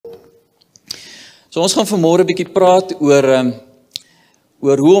So ons gaan vanmôre 'n bietjie praat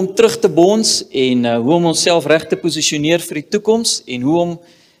oor hoe om terug te bons en hoe om onsself reg te posisioneer vir die toekoms en hoe om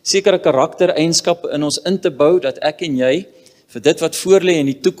sekere karaktereienskappe in ons in te bou dat ek en jy vir dit wat voorlê in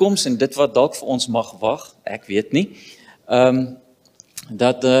die toekoms en dit wat dalk vir ons mag wag, ek weet nie,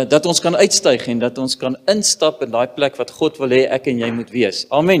 dat ons kan uitstyg en dat ons kan instap in daai plek wat God wil hê ek en jy moet wees.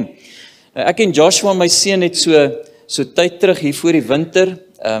 Amen. Ek en Joshua, my seun, het so tyd terug hier voor die winter,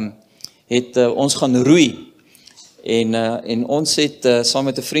 het ons gaan roei. En ons het saam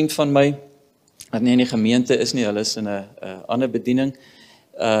met 'n vriend van my, wat nie in die gemeente is nie, hulle is in 'n ander bediening,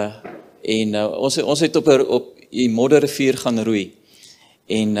 ons het op die Modderrivier gaan roei.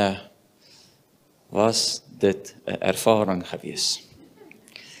 En was dit 'n ervaring gewees.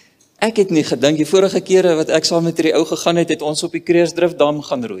 Ek het nie gedink, die vorige kere wat ek saam met hierdie ou gegaan het ons op die Kreersdriftdam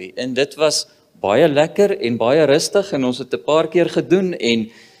gaan roei. En dit was baie lekker en baie rustig en ons het 'n paar keer gedoen en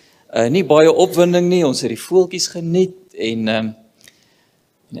nie baie opwinding nie, ons het die voeltjies geniet en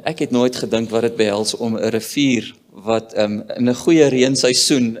ek het nooit gedink wat dit behels om 'n rivier wat in 'n goeie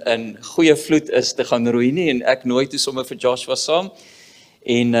reenseisoen in goeie vloed is te gaan roei nie, en ek nooi toe sommer vir Joshua saam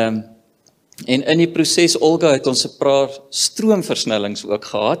en in die proses, Olga, het ons 'n paar stroomversnellings ook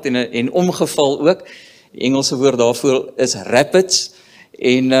gehad en omgeval ook. Die Engelse woord daarvoor is rapids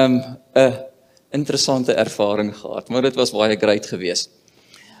en 'n interessante ervaring gehad, maar dit was baie great geweest.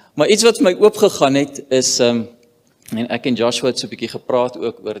 Maar iets wat my oopgegaan het is, en ek en Joshua het so 'n bietjie gepraat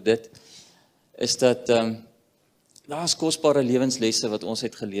ook oor dit, is dat daar is kosbare lewenslesse wat ons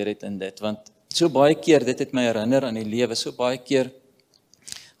het geleer het in dit, want so baie keer, dit het my herinner aan die lewe, so baie keer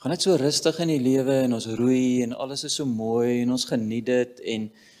gaan dit so rustig in die lewe en ons roei en alles is so mooi en ons geniet dit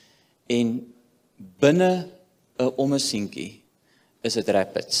en binne 'n ommesientjie is dit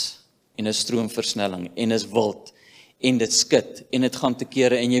rapids en 'n stroomversnelling en is wild en dit skud en dit gaan te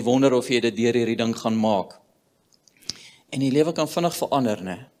kere en jy wonder of jy dit deur hierdie ding gaan maak. En die lewe kan vinnig verander,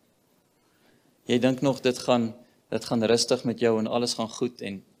 né? Jy dink nog dit gaan rustig met jou en alles gaan goed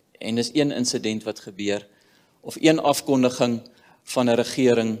en dis een insident wat gebeur of een afkondiging van 'n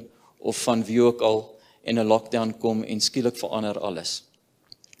regering of van wie ook al en 'n lockdown kom en skielik verander alles.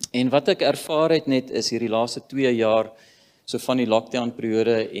 En wat ek ervaar het net is hierdie laaste 2 jaar so van die lockdown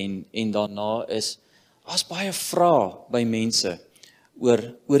periode en daarna is daar's baie vrae by mense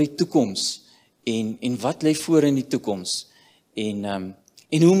oor die toekoms en wat lê voor in die toekoms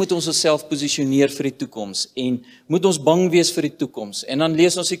en hoe moet ons onsself posisioneer vir die toekoms en moet ons bang wees vir die toekoms en dan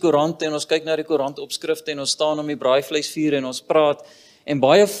lees ons die koerante en ons kyk na die koerantopskrifte en ons staan om die braaivleisvuur en ons praat en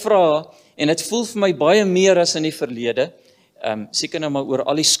baie vrae en dit voel vir my baie meer as in die verlede, seker nou maar oor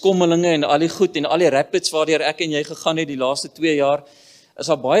al die skommelinge en al die goed en al die rapids waardeur ek en jy gegaan het die laaste 2 jaar, is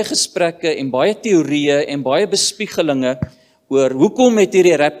daar baie gesprekke en baie teorieë en baie bespiegelinge oor hoekom het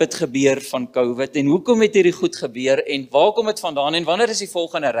hierdie rapid gebeur van COVID en hoekom het hierdie goed gebeur en waar kom dit vandaan en wanneer is die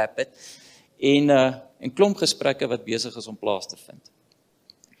volgende rapid en klomp gesprekke wat besig is om plaas te vind.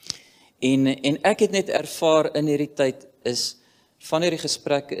 En ek het net ervaar in hierdie tyd is van hierdie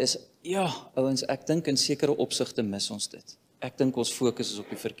gesprekke is ja, ouens, ek dink in sekere opsigte mis ons dit. Ek dink ons fokus is op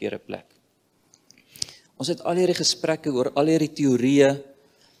die verkeerde plek. Ons het al hierdie gesprekke oor al hierdie teorieë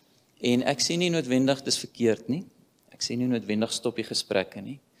en ek sê nie noodwendig dis verkeerd nie. Ek sê nie noodwendig stop die gesprekke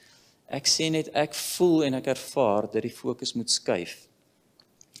nie. Ek sê net ek voel en ek ervaar dat die fokus moet skuif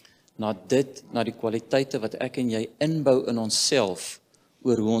na die kwaliteite wat ek en jy inbou in onsself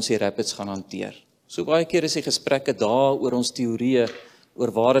oor hoe ons die rapids gaan hanteer. So baie keer is die gesprekke daar oor ons teorieë,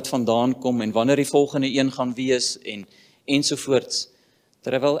 oor waar dit vandaan kom en wanneer die volgende een gaan wees ensovoorts.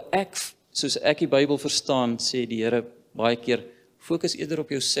 Terwyl soos ek die Bybel verstaan, sê die Here baie keer, fokus eerder op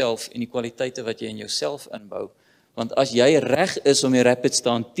jouself en die kwaliteite wat jy in jouself inbou. Want as jy reg is om die rapids te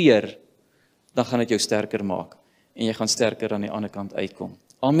hanteer, dan gaan dit jou sterker maak. En jy gaan sterker aan die ander kant uitkom.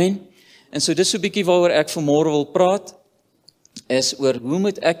 Amen. En so dis so 'n bietjie waaroor ek vanmôre wil praat, is oor hoe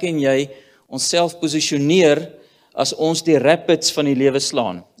moet ek en jy onsself posisioneer as ons die rapids van die lewe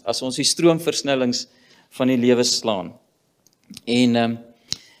slaan, as ons die stroomversnellings van die lewe slaan.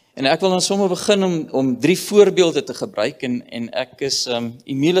 En ek wil dan sommer begin om 3 voorbeelde te gebruik en ek is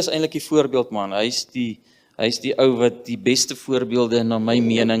Emil is eintlik die voorbeeldman. Hy is die ou wat die beste voorbeelde na my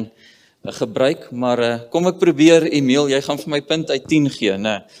mening gebruik, maar kom ek probeer, Emil, jy gaan vir my punt uit 10 gee,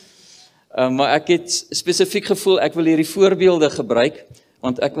 né? Maar ek het spesifiek gevoel ek wil hierdie voorbeelde gebruik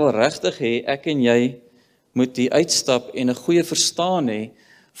want ek wil regtig hê ek en jy moet die uitstap en 'n goeie verstaan hê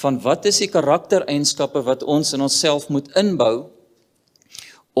van wat is die karaktereienskappe wat ons in onsself moet inbou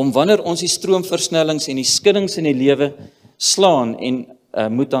om wanneer ons die stroomversnellings en die skuddings in die lewe slaan en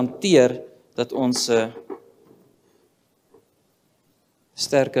moet hanteer dat ons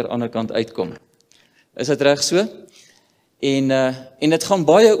sterker aan die ander kant uitkom. Is dit reg so? En dit gaan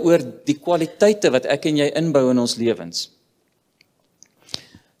baie oor die kwaliteite wat ek en jy inbou in ons lewens.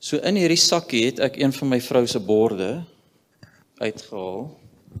 So in hierdie sakkie het ek een van my vrou se borde uitgehaal,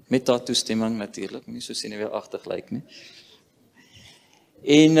 met haar toestemming natuurlik, nie so senuweeagtig lyk nie.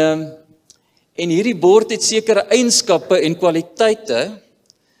 En hierdie bord het sekere eienskappe en kwaliteite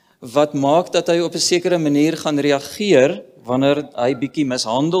wat maak dat hy op 'n sekere manier gaan reageer wanneer hy bietjie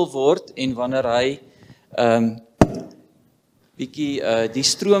mishandel word en wanneer hy bietjie die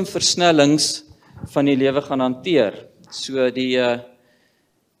stroomversnellings van die lewe gaan hanteer. So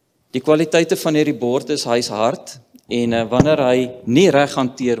die kwaliteite van hierdie bord is hy's hard en wanneer hy nie reg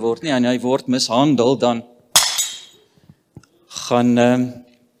hanteer word nie en hy word mishandel, dan gaan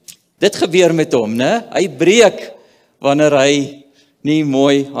dit gebeur met hom, né? Hy breek wanneer hy nie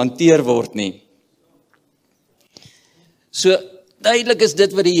mooi hanteer word nie. So duidelik is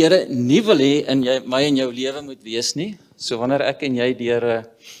dit wat die Here nie wil hê in my en jou lewe moet wees nie. So wanneer ek en jy deur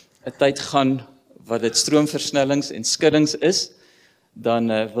 'n tyd gaan wat dit stroomversnellings en skuddings is, dan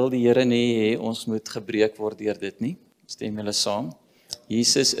wil die Here nie hê ons moet gebreek word deur dit nie. Stem julle saam?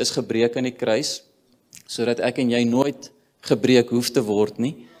 Jesus is gebreek aan die kruis, sodat ek en jy nooit gebreek hoef te word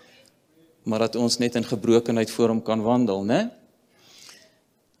nie, maar dat ons net in gebrokenheid voor hom kan wandel, né?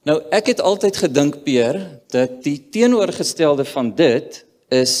 Nou, ek het altyd gedink, Peer, dat die teenoorgestelde van dit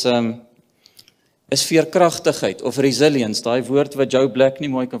is veerkragtigheid of resilience, daai woord wat Joe Black nie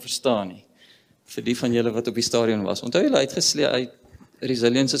mooi kan verstaan nie. Vir die van julle wat op die stadion was. Onthou julle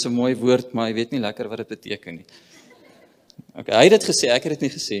resilience is 'n mooi woord, maar hy weet nie lekker wat dit beteken nie. Okay, hy het dit gesê, ek het dit nie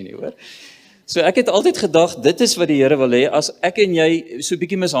gesê nie, hoor. So ek het altyd gedag, dit is wat die Here wil hê, as ek en jy so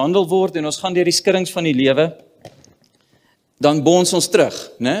bietjie mishandel word en ons gaan deur die skuddings van die lewe, dan bons ons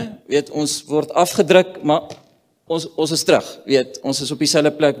terug, né? Weet, ons word afgedruk, maar ons is terug. Weet, ons is op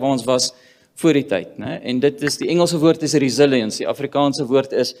dieselfde plek waar ons was voor die tyd, né? En dit is, die Engelse woord is resilience, die Afrikaanse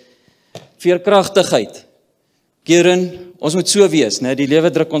woord is veerkragtigheid. Keren, ons moet so wees, né? Die lewe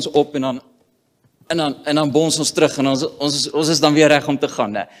druk ons op en dan bons ons terug en ons is dan weer reg om te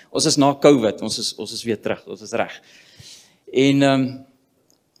gaan, né? Ons is na COVID, ons is weer terug, ons is reg. En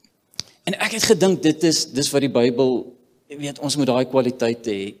ek het gedink dis wat die Bybel, weet, ons moet daai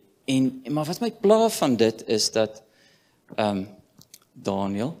kwaliteite hê. Maar wat my pla van dit is dat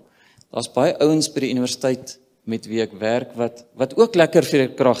Daniel, daar's baie ouens by die universiteit met wie ek werk wat ook lekker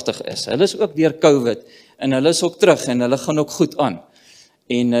veerkragtig is. Hulle is ook deur COVID en hulle is ook terug en hulle gaan ook goed aan.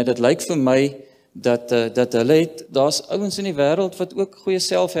 En dit lyk vir my dat hulle het, daar's ouens in die wêreld wat ook goeie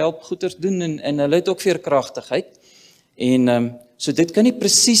selfhelp goeders doen en hulle het ook veerkragtigheid. En so dit kan nie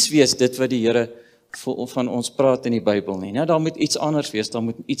presies wees dit wat die Here van ons praat in die Bybel nie. Nou, daar moet iets anders wees, daar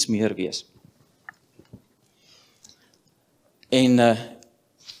moet iets meer wees. En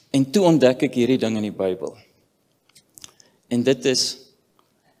toe ontdek ek hierdie ding in die Bybel. En dit is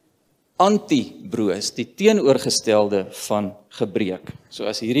anti-broos, die teenoorgestelde van gebreek. So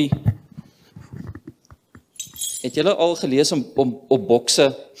as hierdie, het julle al gelees op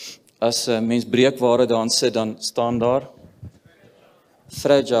bokse, as mens breekware daarin sit, dan staan daar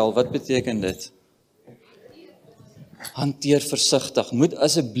fragile, wat beteken dit? Hanteer versigtig, moet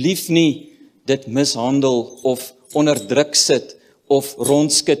asseblief nie dit mishandel of onder druk sit of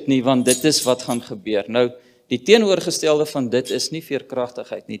rondskit nie, want dit is wat gaan gebeur. Nou, die teenoorgestelde van dit is nie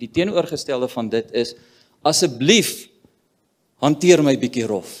veerkragtigheid nie, die teenoorgestelde van dit is, asseblief, hanteer my bietjie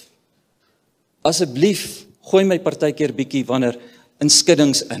rof. Asseblief, gooi my partykeer bietjie wanneer in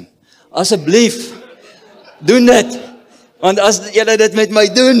skuddings in. Asseblief, doen dit, want as julle dit met my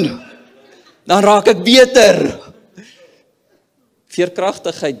doen, dan raak ek beter.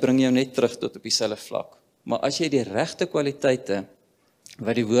 Veerkragtigheid bring jou net terug tot op dieselfde vlak. Maar as jy die regte kwaliteite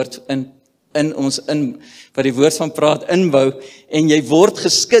wat die woord wat die woord van praat inbou en jy word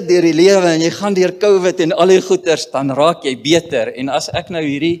geskit deur die lewe en jy gaan deur COVID en al die goeters, dan raak jy beter. En as ek nou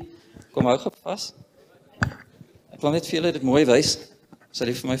hierdie, kom hou vas. Ek wil net vir julle dit mooi wys. Sal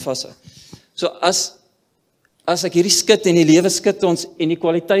jy vir my vashou. So as ek hierdie skit en die lewe skit ons en die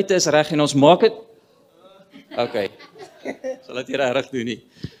kwaliteite is reg en ons maak dit, okay. Sal dit nie reg doen nie.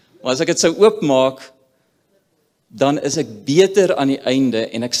 Maar as ek dit sou oopmaak, dan is ek beter aan die einde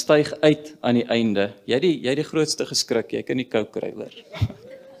en ek styg uit aan die einde. Jy die grootste geskrik, jy kan nie kou kry, hoor.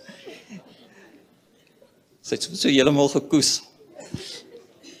 Sy het so heeltemal gekoes.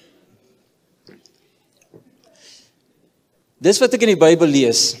 Dis wat ek in die Bybel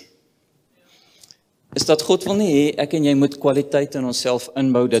lees, is dat God wil nie hê ek en jy moet kwaliteite in onsself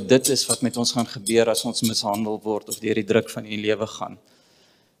inbou, dat dit is wat met ons gaan gebeur as ons mishandel word of deur die druk van die lewe gaan.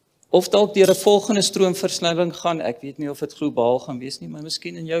 Of dalk deur 'n volgende stroomversnelling gaan, ek weet nie of dit globaal gaan wees nie, maar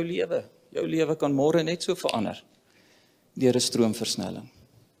miskien in jou lewe. Jou lewe kan môre net so verander deur 'n stroomversnelling.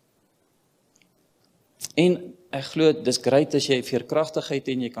 En ek glo dis great as jy veerkragtigheid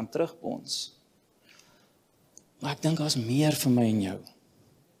en jy kan terugbons. Maar ek dink daar's meer vir my en jou.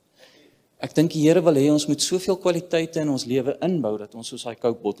 Ek dink die Here wil hê ons moet soveel kwaliteite in ons lewe inbou dat ons soos daai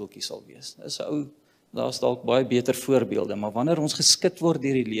Coke-botteltjie sal wees. Daar's dalk baie beter voorbeelde, maar wanneer ons geskit word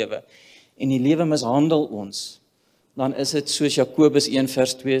deur die lewe en die lewe mishandel ons, dan is dit soos Jakobus 1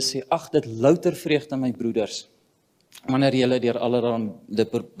 vers 2 sê, ag, dit louter vreugde my broeders, wanneer julle deur allerlei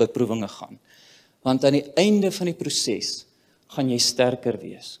beproewinge gaan. Want aan die einde van die proses gaan jy sterker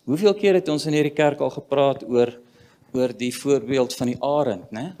wees. Hoeveel keer het ons in hierdie kerk al gepraat oor die voorbeeld van die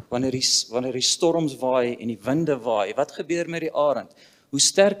arend, né? Wanneer die storms waai en die winde waai, wat gebeur met die arend? Hoe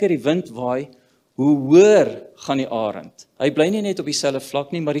sterker die wind waai, hoe hoër gaan die arend. Hy bly nie net op dieselfde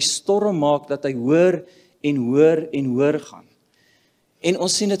vlak nie, maar die storm maak dat hy hoër en hoër en hoër gaan. En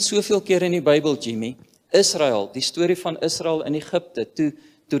ons sien dit soveel keer in die Bybel, Jimmy. Israel, die storie van Israel in Egipte,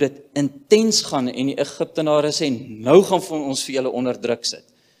 toe dit intens gaan en die Egiptenare sê, nou gaan ons vir julle onderdruk sit.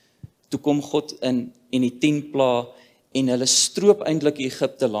 Toe kom God in en die 10 pla en hulle stroop eintlik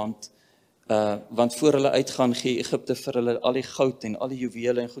Egipte land, want voor hulle uitgaan gee Egipte vir hulle al die goud en al die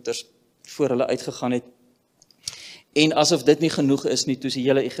juwele en goeders voor hulle uitgegaan het. En asof dit nie genoeg is nie, toe is die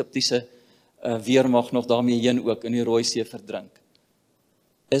hele Egiptiese weermag nog daarmee heen ook in die Rooi See verdrink.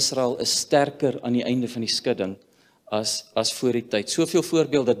 Israel is sterker aan die einde van die skudding as voor die tyd. Soveel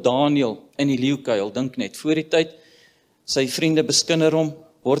voorbeelde, Daniël in die leeukuil, dink net, voor die tyd, sy vriende beskinder hom,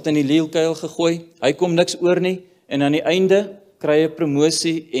 word in die leeukuil gegooi, hy kom niks oor nie, en aan die einde kry hy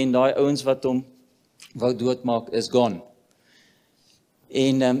promosie en daai ouens wat hom wou doodmaak is gone.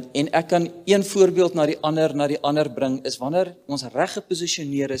 En ek kan een voorbeeld na die ander bring, is wanneer ons reg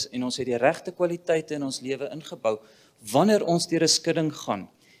geposisioneer is en ons het die regte kwaliteite in ons lewe ingebou, wanneer ons deur 'n skudding gaan,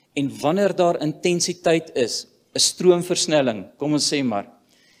 en wanneer daar intensiteit is, 'n stroomversnelling, kom ons sê maar,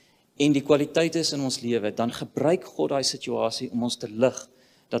 en die kwaliteit is in ons lewe, dan gebruik God daai situasie om ons te lig,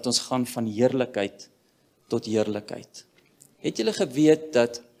 dat ons gaan van heerlikheid tot heerlikheid. Het julle geweet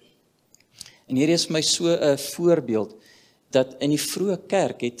dat, en hierdie is vir my so 'n voorbeeld, dat in die vroeë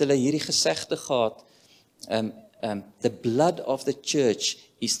kerk het hulle hierdie gesegde gehad, the blood of the church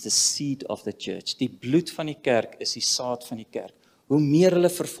is the seed of the church. Die bloed van die kerk is die saad van die kerk. Hoe meer hulle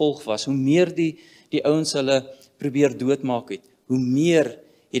vervolg was, hoe meer die ouens hulle probeer doodmaak het, hoe meer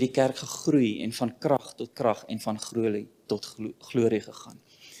het die kerk gegroei en van krag tot krag en van glorie tot glorie gegaan.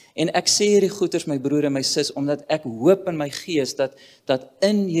 En ek sê hierdie goeders, my broer en my sis, omdat ek hoop in my gees dat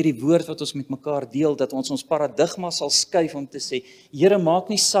in hierdie woord wat ons met mekaar deel, dat ons paradigma sal skuif om te sê, Here, maak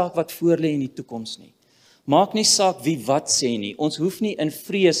nie saak wat voor lê in die toekoms nie. Maak nie saak wie wat sê nie. Ons hoef nie in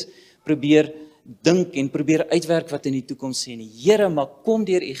vrees probeer dink en probeer uitwerk wat in die toekoms sê nie. Here, maar kom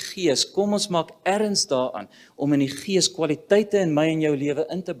deur u gees, kom ons maak erns daaraan om in die gees kwaliteite in my en jou lewe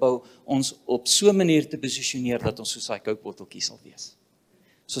in te bou, ons op so 'n manier te posisioneer dat ons soos daai koukbotteltjie sal wees.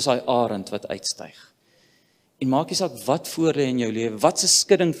 Soos daai arend wat uitstyg. En maak nie saak wat voor lê in jou lewe, wat se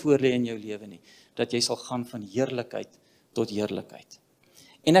skudding voor lê in jou lewe nie, dat jy sal gaan van heerlikheid tot heerlikheid.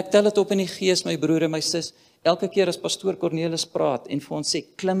 En ek tel dit op in die gees, my broer en my sis, elke keer as pastoor Cornelis praat en vir ons sê,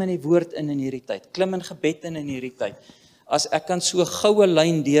 klim in die woord in hierdie tyd, klim in gebed in hierdie tyd. As ek kan so 'n goue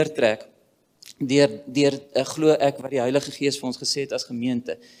lyn deurtrek, glo ek wat die Heilige Gees vir ons gesê het as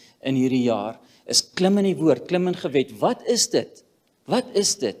gemeente in hierdie jaar, is klim in die woord, klim in gebed. Wat is dit? Wat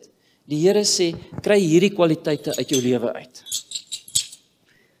is dit? Die Here sê, kry hierdie kwaliteite uit jou lewe uit.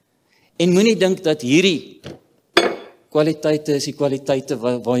 En moenie dink dat hierdie kwaliteite is die kwaliteite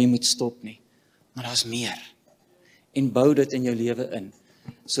waar jy moet stop nie. Maar daar's meer. En bou dit in jou lewe in,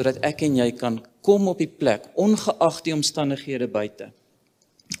 sodat ek en jy kan kom op die plek, ongeag die omstandighede buite,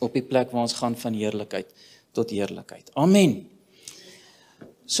 op die plek waar ons gaan van heerlikheid tot heerlikheid. Amen.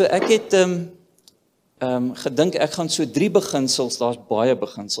 So ek het gedink, ek gaan so 3 beginsels, daar's baie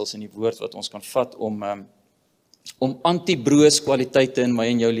beginsels in die woord wat ons kan vat om anti-broos kwaliteite in my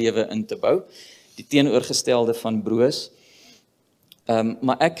en jou lewe in te bou, die teenoorgestelde van broos.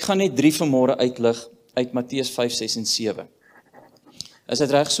 Maar ek gaan net 3 vanmôre uitlig uit Matteus 5, 6 en 7. Is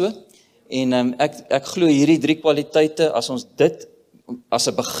dit reg so? En ek glo hierdie 3 kwaliteite, as ons dit as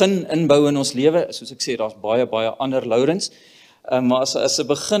 'n begin inbou in ons lewe, soos ek sê, daar's baie ander Lourens, maar as 'n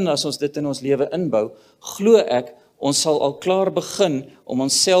begin, as ons dit in ons lewe inbou, glo ek, ons sal al klaar begin om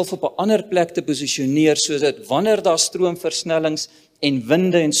onsself op 'n ander plek te posisioneer, sodat wanneer daar stroomversnellings en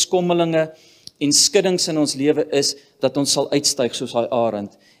winde en skommelinge en skuddings in ons lewe is, dat ons sal uitstyg soos daai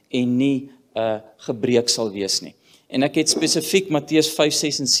arend en nie gebreek sal wees nie. En ek het spesifiek Matteus 5,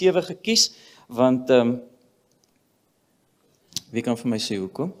 6 en 7 gekies, want wie kan vir my sê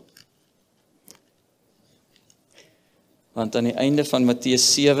hoekom? Want aan die einde van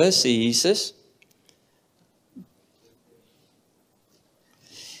Matteus 7 sê Jesus,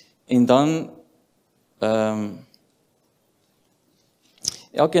 en dan,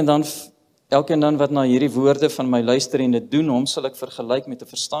 elkeen dan wat na hierdie woorde van my luister en dit doen, hom sal ek vergelyk met 'n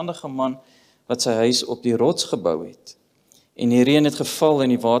verstandige man wat sy huis op die rots gebou het. En die reën het geval en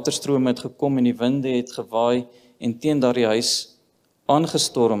die waterstrome het gekom en die winde het gewaai en teen daardie huis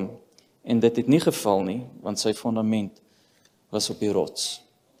aangestorm en dit het nie geval nie, want sy fondament was op die rots.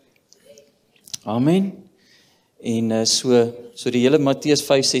 Amen. En so die hele Matteus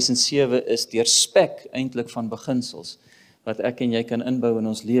 5, 6 en 7 is deurspek eintlik van beginsels wat ek en jy kan inbou in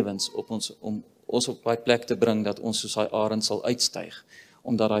ons lewens om ons op daai plek te bring dat ons soos daai arend sal uitstyg,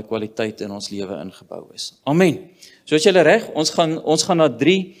 omdat daai kwaliteit in ons lewe ingebou is. Amen. So as julle reg, ons gaan na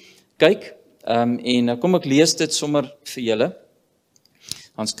 3 kyk, en kom ek lees dit sommer vir julle.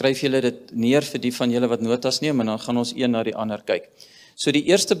 Dan skryf julle dit neer vir die van julle wat notas neem, en dan gaan ons een na die ander kyk. So die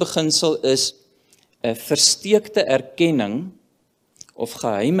eerste beginsel is 'n versteekte erkenning of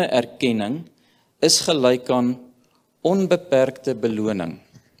geheime erkenning is gelyk aan onbeperkte beloning.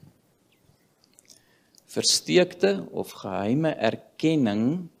 Versteekte of geheime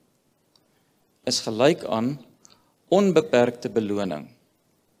erkenning is gelyk aan onbeperkte beloning.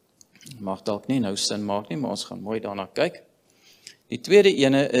 Mag dalk nie nou sin maak nie, maar ons gaan mooi daarna kyk. Die tweede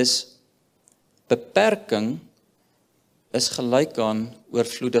ene is beperking is gelyk aan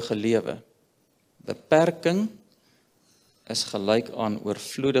oorvloedige lewe. Beperking is gelyk aan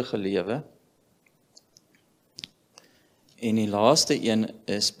oorvloedige lewe. En die laaste een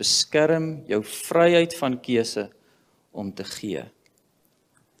is beskerm jou vryheid van keuse om te gee.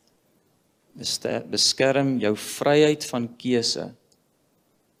 Beskerm jou vryheid van keuse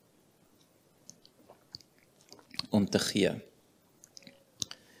om te gee.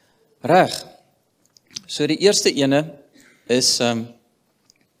 Reg. So die eerste ene is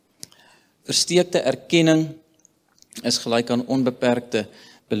versteekte erkenning is gelyk aan onbeperkte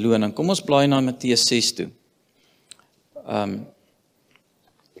beloning. Kom ons blaai na Matteus 6 toe.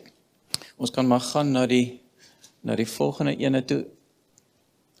 Ons kan maar gaan na die volgende ene toe.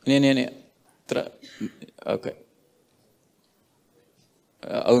 Nee. Okay.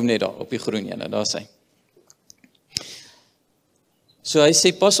 Nee, daar, op die groen ene, daar is hy. So hy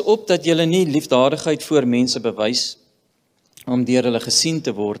sê, pas op dat julle nie liefdadigheid voor mense bewys, om deur hulle gesien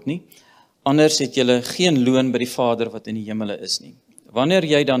te word nie, anders het julle geen loon by die Vader wat in die hemele is nie. Wanneer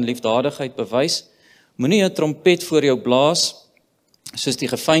jy dan liefdadigheid bewys, moenie 'n trompet voor jou blaas, soos die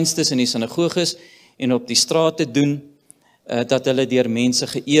geveinstes in die sinagoges en op die strate doen, dat hulle deur mense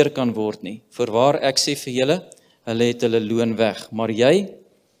geëer kan word nie. Voorwaar ek sê vir julle, hulle het hulle loon weg. Maar jy,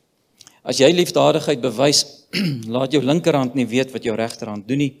 as jy liefdadigheid bewys, laat jou linkerhand nie weet wat jou regterhand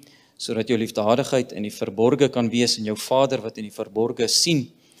doen nie, sodat jou liefdadigheid in die verborge kan wees en jou Vader wat in die verborge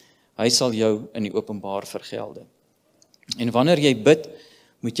sien, hy sal jou in die openbaar vergelde. En wanneer jy bid,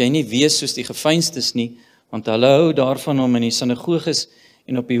 moet jy nie wees soos die geveinstes nie, want hulle hou daarvan om in die sinagoges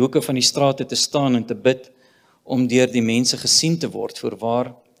en op die hoeke van die strate te staan en te bid, om deur die mense gesien te word.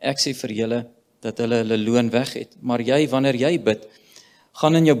 Voorwaar, ek sê vir julle, dat hulle loon weg het. Maar jy, wanneer jy bid,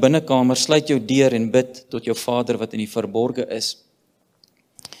 gaan in jou binnekamer, sluit jou deur en bid tot jou Vader wat in die verborge is.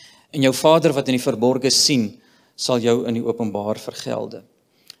 En jou Vader wat in die verborge sien, sal jou in die openbaar vergelde.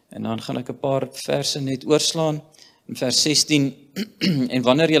 En dan gaan ek 'n paar verse net oorslaan. In vers 16, en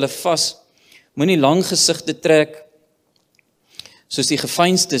wanneer julle vas, moenie lang gesigte trek, soos die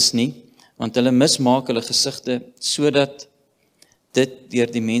geveinstes nie, want hulle mismaak hulle gesigte, sodat dit deur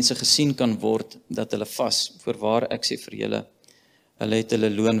die mense gesien kan word, dat hulle vas. Voorwaar ek sê vir julle, hulle het hulle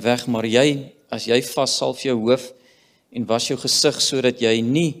loon weg, maar jy, as jy vas, salf jou hoof, en was jou gesig, sodat jy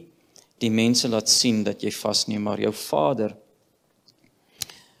nie die mense laat sien, dat jy vas nie, maar jou Vader,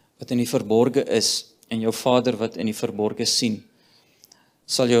 wat in die verborge is, en jou Vader wat in die verborge sien,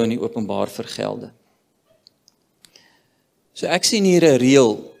 sal jou in die openbaar vergelde. So ek sien hier 'n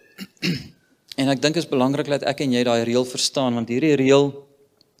reël, en ek dink is belangrik dat ek en jy daai reël verstaan, want hierdie reël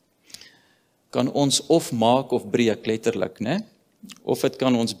kan ons of maak of breek, letterlik, né? Of dit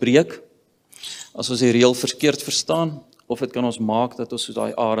kan ons breek, as ons die reël verkeerd verstaan, of dit kan ons maak dat ons so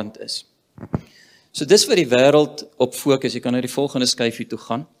daai arend is. So dis vir die wêreld op fokus, jy kan na die volgende skyfie toe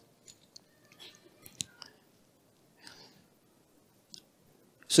gaan.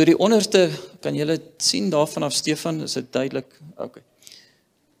 So die onderste, kan julle sien daar vanaf Stefan, is dit duidelik? Okay.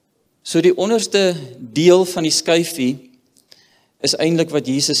 So die onderste deel van die skyfie is eintlik wat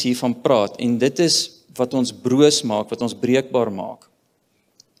Jesus hiervan praat, en dit is wat ons broos maak, wat ons breekbaar maak.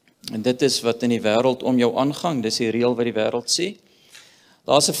 En dit is wat in die wêreld om jou aangang, dis die reël wat die wêreld sê.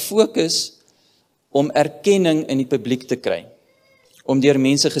 Daar's 'n fokus om erkenning in die publiek te kry. Om deur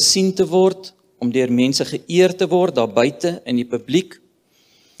mense gesien te word, om deur mense geëer te word, daar buite in die publiek.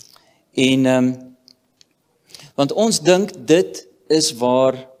 En, want ons dink dit is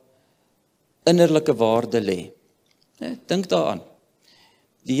waar innerlike waarde lê. Dink daaraan.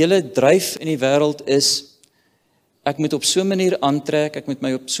 Die hele dryf in die wêreld is, ek moet op so 'n manier aantrek, ek moet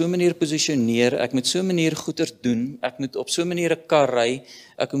my op so 'n manier posisioneer, ek moet so 'n manier goeders doen, ek moet op so 'n manier 'n kar ry,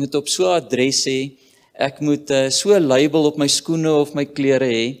 ek moet op so 'n adres hê, ek moet so 'n label op my skoene of my klere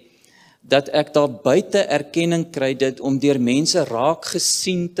hê, dat ek daar buite erkenning kry dit om deur mense raak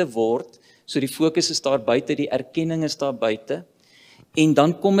gesien te word, so die fokus is daar buite, die erkenning is daar buite, en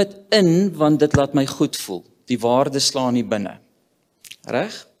dan kom dit in, want dit laat my goed voel, die waarde slaan nie binne.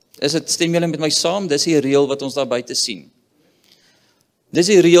 Reg? Stem julle met my saam, dis die reël wat ons daar buite sien. Dis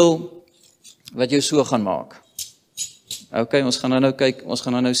die reël wat jou so gaan maak. Ok, ons gaan nou kyk, ons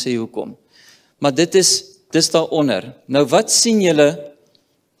gaan nou sê hoekom. Maar dis daaronder. Nou wat sien julle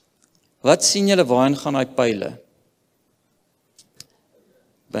waarheen gaan daai pile?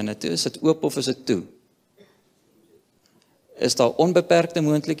 Binne toe, is dit oop of is dit toe? Is daar onbeperkte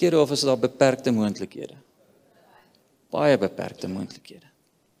moontlikhede of is daar beperkte moontlikhede? Baie beperkte moontlikhede.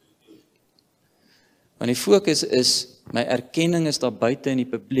 Want die fokus is, my erkenning is daar buite in die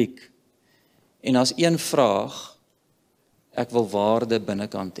publiek, en as een vraag, ek wil waarde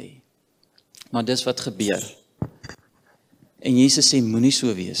binnekant hê. Maar dis wat gebeur. En Jesus sê, moenie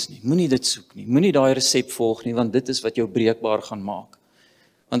so wees nie, moenie dit soek nie, moenie daai resep volg nie, want dit is wat jou breekbaar gaan maak.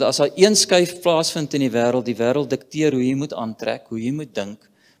 Want as daar een skuif plaasvind in die wêreld dikteer hoe jy moet aantrek, hoe jy moet dink,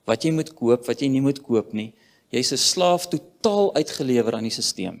 wat jy moet koop, wat jy nie moet koop nie, jy's 'n slaaf totaal uitgelewer aan die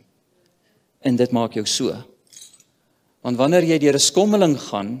sisteem. En dit maak jou so. Want wanneer jy deur 'n skommeling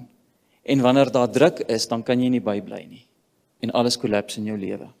gaan, en wanneer daar druk is, dan kan jy nie bybly nie. En alles kollaps in jou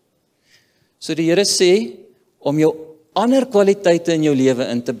lewe. So die Here sê, om jou ander kwaliteite in jou lewe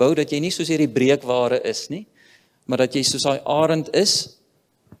in te bou, dat jy nie soos hierdie breekware is nie, maar dat jy soos daai arend is,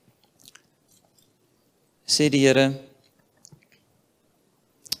 sê die Here,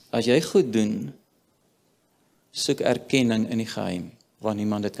 as jy goed doen, soek erkenning in die geheim, waar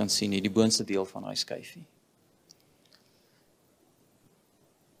niemand dit kan sien nie, die boonste deel van daai skyfie.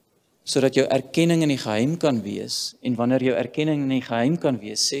 Sodat jou erkenning in die geheim kan wees, en wanneer jou erkenning in die geheim kan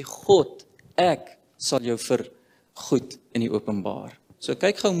wees, sê God, ek sal jou vergoed in die openbaar. So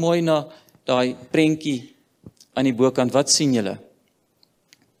kyk gou mooi na daai prentjie aan die bokant, wat sien julle?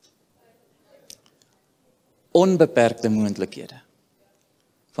 Onbeperkte moontlikhede.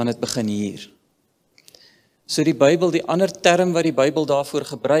 Van dit begin hier. So die Bybel, die ander term wat die Bybel daarvoor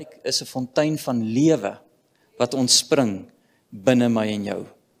gebruik, is 'n fontein van lewe, wat ontspring binne my en jou.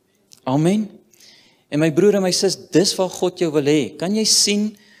 Amen. En my broer en my sis, dis wat God jou wil hê. Kan jy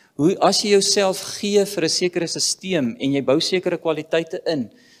sien, hoe as jy jouself gee vir 'n sekere sisteem, en jy bou sekere kwaliteite in,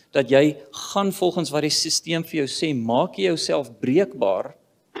 dat jy gaan volgens wat die sisteem vir jou sê, maak jy jouself breekbaar,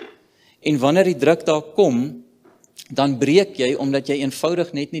 en wanneer die druk daar kom, dan breek jy, omdat jy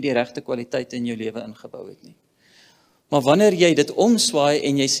eenvoudig net nie die regte kwaliteite in jou lewe ingebou het nie. Maar wanneer jy dit omswaai,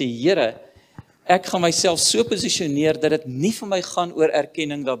 en jy sê, Here, ek gaan myself so posisioneer, dat dit nie vir my gaan oor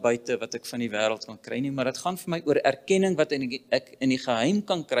erkenning daar buite, wat ek van die wêreld kan kry nie, maar dit gaan vir my oor erkenning, wat ek in die geheim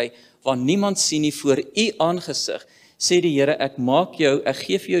kan kry, waar niemand sien nie, voor u aangesig, sê die Here, ek maak jou, ek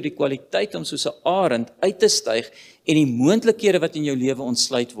gee vir jou die kwaliteit, om soos 'n arend uit te styg, en die moontlikhede wat in jou lewe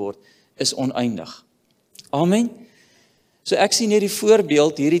ontsluit word, is oneindig. Amen. So ek sien hierdie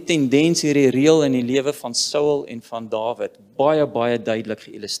voorbeeld, hierdie tendens, hierdie reël in die lewe van Saul en van Dawid, baie duidelik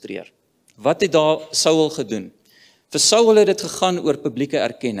geïllustreer. Wat het daar Saul gedoen? Vir Saul het dit gegaan oor publieke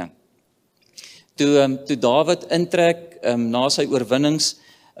erkenning. Toe Dawid intrek, na sy oorwinnings,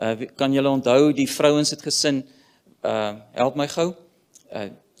 kan julle onthou, die vrouens het gesin, help my gou,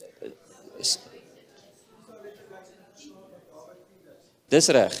 dis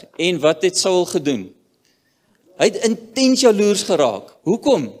reg, en wat het Saul gedoen? Hy het intens jaloers geraak.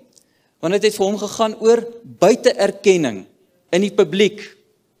 Hoekom? Want dit het vir hom gegaan oor buite erkenning in die publiek.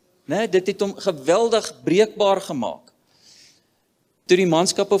 Dit het hom geweldig breekbaar gemaak. Toe die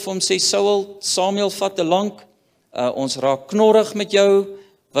manskappe vir hom sê, Samuel vat te lank, ons raak knorrig met jou,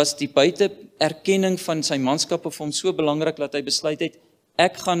 was die buite erkenning van sy manskappe vir hom so belangrik, dat hy besluit het,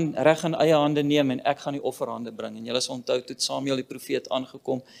 ek gaan reg in eie hande neem, en ek gaan die offerhande bring. En julle sal onthou, toe Samuel die profeet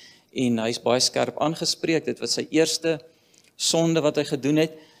aangekom, en hy is baie skerp aangespreek, dit was sy eerste sonde wat hy gedoen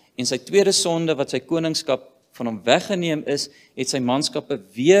het, en sy tweede sonde wat sy koningskap van hom weggeneem is, het sy manskappe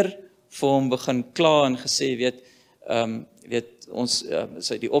weer vir hom begin kla en gesê,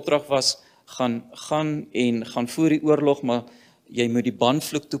 die opdrag was, gaan voer die oorlog, maar jy moet die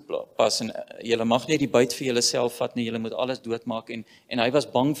banvloek toepas en julle mag nie die byt vir julleself vat nie, julle moet alles doodmaak en hy was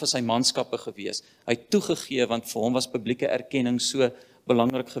bang vir sy manskappe gewees. Hy het toegegee want vir hom was publieke erkenning so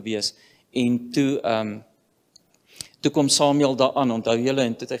belangrik gewees en toe kom Samuel daaraan, onthou julle,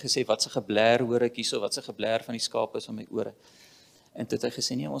 en toe het hy gesê, wat se geblaar hoor ek hierso, wat se geblaar van die skape is aan my ore. En toe het hy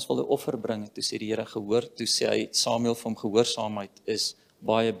gesê, nee, ons wil 'n offer bring. Toe sê die Here gehoor, toe sê hy, Samuel vir hom, gehoorsaamheid is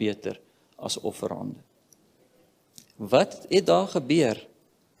baie beter as offerhande. Wat het daar gebeur?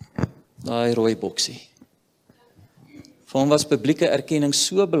 Daai rooi boksie. Vir hom was publieke erkenning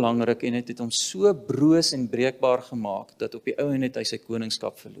so belangrik en het hom so broos en breekbaar gemaak, dat op die ou en het hy sy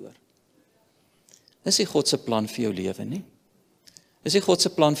koningskap verloor. Dis nie God se plan vir jou lewe nie. Dis nie God se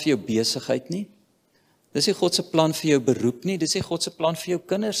plan vir jou besigheid nie. Dis nie God se plan vir jou beroep nie. Dis nie God se plan vir jou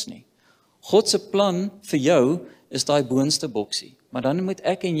kinders nie. God se plan vir jou is daai boonste boksie. Maar dan moet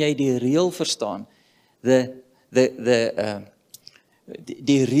ek en jy die reël verstaan. Die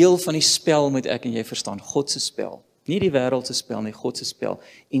reël van die spel moet ek en jy verstaan. God se spel. Nie die wêreld se spel nie, God se spel.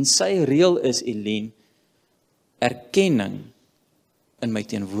 En sy reël is, Elien, erkenning in my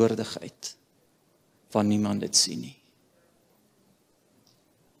teenwoordigheid, van niemand dit sien nie.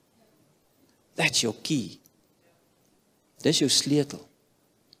 That's your key. Dis jou sleutel.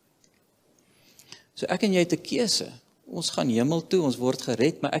 So ek en jy het 'n keuse. Ons gaan hemel toe, ons word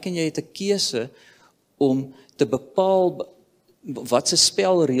gered, maar ek en jy het 'n keuse om te bepaal wat se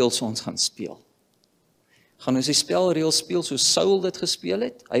spelreëls ons gaan speel. Gaan ons die spelreëls speel soos Saul dit gespeel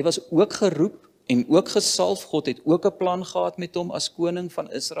het? Hy was ook geroep en ook gesalf. God het ook 'n plan gehad met hom as koning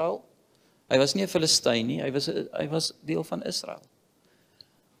van Israel. Hy was nie 'n Filistyn nie, hy was deel van Israel.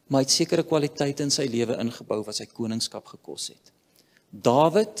 Maar hy het sekere kwaliteite in sy lewe ingebou wat sy koningskap gekos het.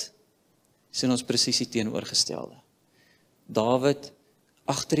 Dawid sien ons presies die teenoorgestelde. Dawid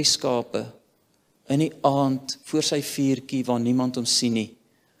agter die skape, in die aand, voor sy vuurtjie waar niemand hom sien nie,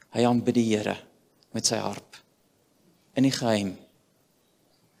 hy aanbid die Here met sy harp, in die geheim.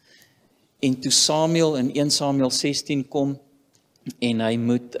 En toe Samuel in 1 Samuel 16 kom, en hy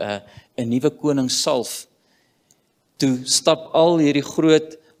moet 'n nuwe koning salf, toe stap al hierdie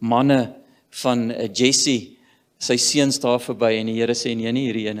groot manne van Jesse, sy seuns daar verby, en die Here sê, nee,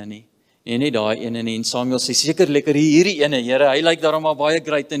 nie hierdie ene nie, nee, nie daai ene nie, en Samuel sê, seker lekker hierdie ene, Here, hy lyk daarom maar baie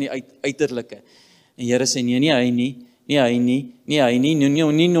great in die uiterlike, en die Here sê, nee, nie hy nie, nie hy nie, nie hy nie,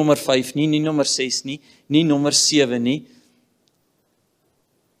 nie nommer 5 nie, nie nommer 6 nie, nie nommer 7 nie.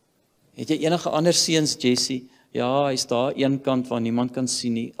 Het jy enige ander seuns, Jesse? Ja, hy's daar een kant waar niemand kan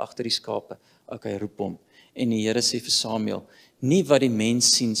sien nie, agter die skape. Okay, roep hom. En die Here sê vir Samuel, nie wat die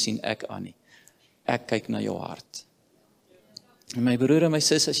mens sien, sien ek aan nie. Ek kyk na jou hart. En my broer en my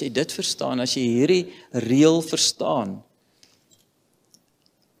sis, as jy dit verstaan, as jy hierdie reël verstaan,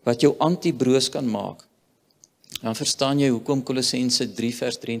 wat jou antibroos kan maak, dan verstaan jy hoekom Kolossense 3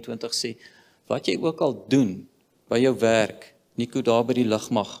 vers 23 sê, wat jy ook al doen, by jou werk, Nico daar by die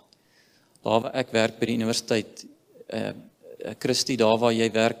lugmag, daar waar ek werk by die universiteit, Christy daar waar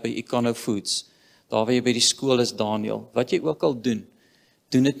jy werk by Econo Foods, daar waar jy by die skool is Daniel, wat jy ook al doen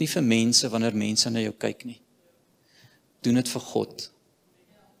dit nie vir mense wanneer mense na jou kyk nie. Doen dit vir God.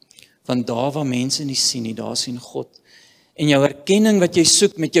 Want daar waar mense nie sien nie, daar sien God. En jou erkenning wat jy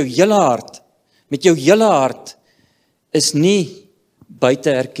soek met jou hele hart, is nie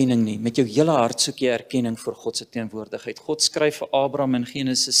buite erkenning nie. Met jou hele hart soek jy erkenning vir God se teenwoordigheid. God skryf vir Abraham in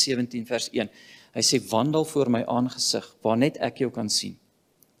Genesis 17 vers 1. Hy sê, wandel voor my aangesig, waar net ek jou kan sien.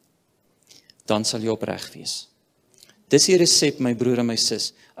 Dan sal jy opreg wees. Dis die resep, my broer en my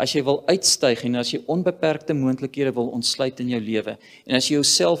sis. As jy wil uitstyg en as jy onbeperkte moontlikhede wil ontsluit in jou lewe, en as jy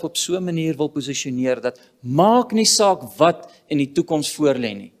jouself op so 'n manier wil posisioneer, dat maak nie saak wat in die toekoms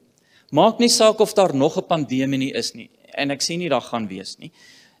voorlê nie. Maak nie saak of daar nog 'n pandemie nie is nie, en ek sê nie daar gaan wees nie.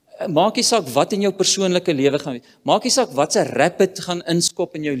 Maak nie saak wat in jou persoonlike lewe gaan wees. Maak nie saak wat se rapid gaan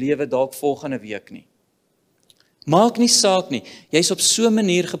inskop in jou lewe dalk volgende week nie. Maak nie saak nie. Jy's op so 'n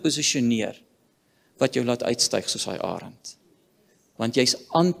manier geposisioneer wat jou laat uitstyg soos hy arend. Want jy's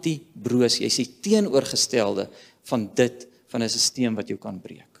anti-broos, jy's die teenoorgestelde van 'n stelsel wat jou kan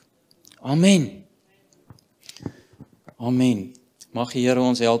breek. Amen. Amen. Mag die Here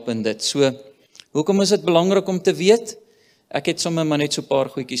ons help in dit. So, hoekom is dit belangrik om te weet? Ek het sommer maar net so 'n paar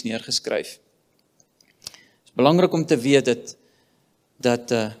goedjies neergeskryf. Dit is belangrik om te weet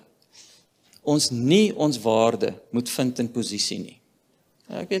dat ons nie ons waarde moet vind in posisie nie.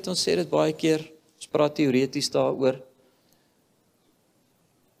 Ek weet, ons sê dit baie keer, ons praat teoreties daaroor.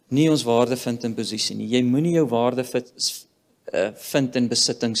 Nie ons waarde vind in posisie nie. Jy moenie jou waarde vind in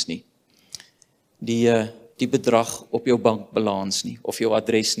besittings nie. Die bedrag op jou bankbalans nie, of jou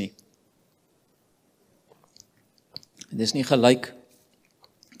adres nie. Dis nie gelyk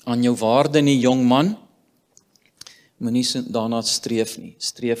aan jou waarde nie, jong man. Moenie daarna streef nie.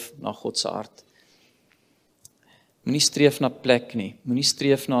 Streef na God se hart. Moenie streef na plek nie. Moenie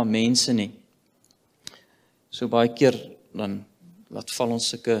streef na mense nie. So baie keer dan laat val ons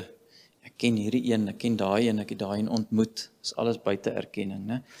sulke, ek ken hierdie een, ek ken daai een, ek het daai een ontmoet. Dis alles buite erkenning,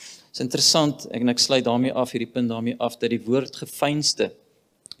 né? Dis interessant, en ek sluit daarmee af, hierdie punt daarmee af, dat die woord gefeinste,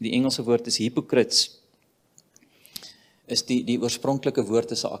 die Engelse woord is hypocrites, is die oorspronklike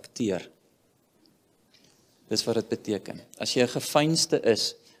woord is 'n akteur. Dis wat dit beteken. As jy 'n gefeinste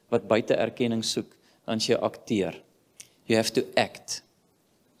is, wat buite erkenning soek, dan is jy 'n akteur. You have to act.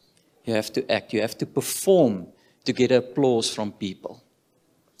 You have to act. You have to perform to get applause from people.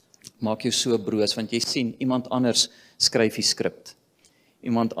 Maak jou so broos, want jy sien, iemand anders skryf die skrip.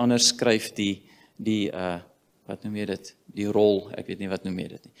 Iemand anders skryf wat noem jy dit? Die rol, ek weet nie wat noem jy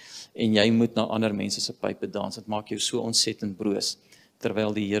dit nie. En jy moet na ander mense se pype dans. Dit maak jou so ontsettend broos,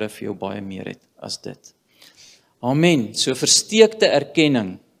 terwyl die Here vir jou baie meer het as dit. Amen. So versteekte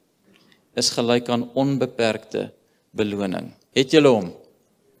erkenning is gelyk aan onbeperkte beloning. Het julle hom?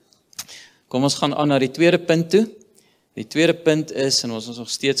 Kom ons gaan aan na die tweede punt toe. Die tweede punt is, en ons is nog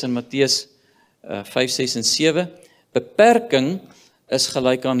steeds in Matteus 5, 6 en 7, beperking is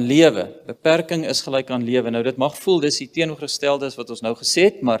gelyk aan lewe. Beperking is gelyk aan lewe. Nou dit mag voel, dis die teenoorgestelde is wat ons nou gesê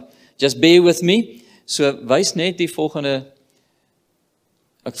het, maar just bear with me. So wys net die volgende,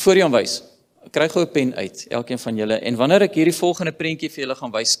 ek voor jou wys, kry gou 'n pen uit, elkeen van julle, en wanneer ek hierdie volgende prentjie vir julle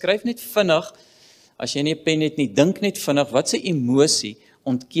gaan wys, skryf net vinnig, as jy nie 'n pen het nie, dink net vinnig, wat se emosie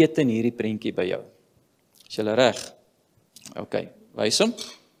ontketen hierdie prentjie by jou? Is julle reg? OK, wys hom.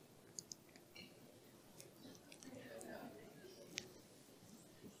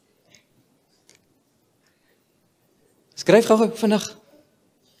 Skryf gou vinnig.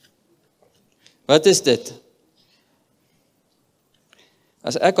 Wat is dit?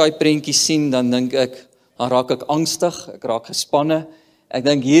 As ek daai prentjie sien, dan dink ek, dan raak ek angstig, ek raak gespanne. Ek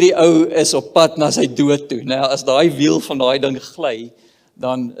dink hierdie ou is op pad na sy dood toe, né? As daai wiel van daai ding gly,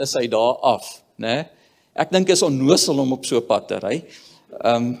 dan is hy daar af, né? Ek dink is onnosel om op so 'n pad te ry.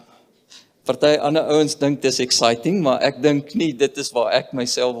 Party ander ouens dink dis exciting, maar ek dink nie dit is waar ek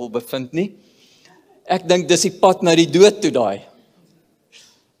myself wil bevind nie. Ek dink dis die pad na die dood toe daai.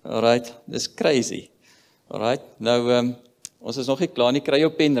 Alright, dis crazy. Alright, nou ons is nog nie klaar nie, kry jou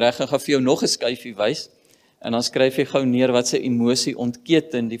pen reg en gaan vir jou nog 'n skyfie wys, en dan skryf jy gou neer wat se emosie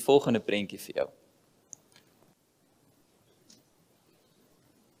ontketen die volgende prentjie vir jou.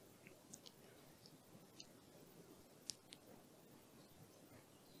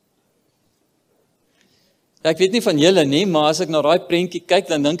 Ek weet nie van julle nie, maar as ek na daai prentjie kyk,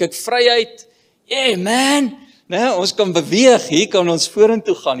 dan dink ek vryheid. Yeah man, nee, ons kan beweeg, hier kan ons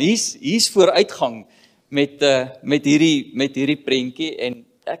vorentoe gaan. Hier's vooruitgang met hierdie prentjie, en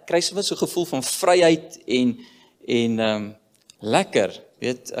ek kry soms so 'n gevoel van vryheid en lekker.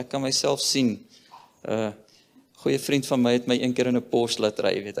 Weet, ek kan myself sien. Goeie vriend van my het my een keer in 'n Porsche laat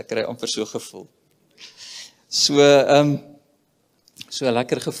ry, weet, ek kry amper so gevoel. So 'n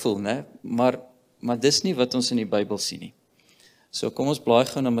lekker gevoel, né? Maar dis nie wat ons in die Bybel sien nie. So kom ons blaai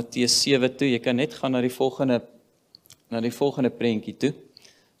gou na Matteus 7 toe. Jy kan net gaan na die volgende prentjie toe.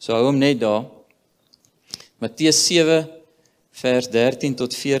 So hou hom net daar. Matteus 7 vers 13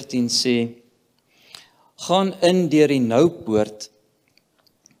 tot 14 sê: Gaan in deur die nou poort,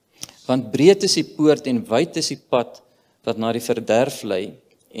 want breed is die poort en wyd is die pad wat na die verderf lei,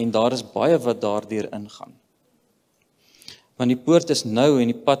 en daar is baie wat daardeur ingaan. Want die poort is nou en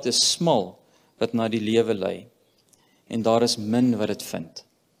die pad is smal wat na die lewe lei, en daar is min wat dit vind.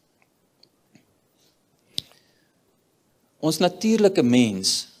 Ons natuurlike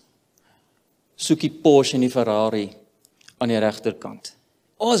mens soek die Porsche en die Ferrari aan die regterkant.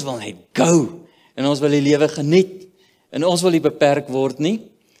 Ons wil net go, en ons wil die lewe geniet, en ons wil nie beperk word nie.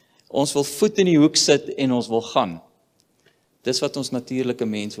 Ons wil voet in die hoek sit en ons wil gaan. Dis wat ons natuurlike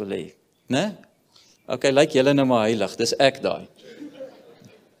mens wil hê, né? OK, lyk julle nou maar heilig, dis ek daai.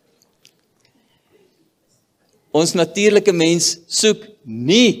 Ons natuurlike mens soek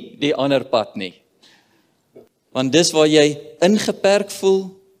nie die ander pad nie. Want dis waar jy ingeperk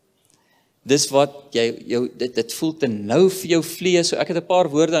voel, dis wat dit voel te nou vir jou vlees. So ek het 'n paar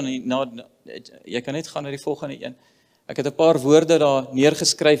woorde jy kan net gaan na die volgende een. Ek het 'n paar woorde daar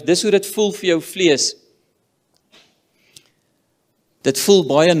neergeskryf. Dis hoe dit voel vir jou vlees. Dit voel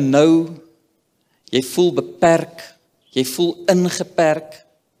baie nou. Jy voel beperk. Jy voel ingeperk.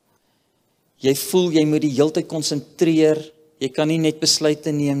 Jy voel jy moet die heeltyd konsentreer. Jy kan nie net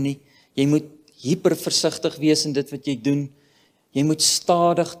besluite neem nie. Jy moet hyperversigtig wees in dit wat jy doen. Jy moet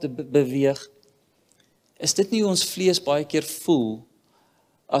stadig te beweeg. is dit nie hoe ons vlees baie keer voel,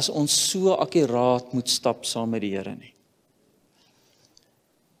 as ons so akkuraat moet stap saam met die Here nie.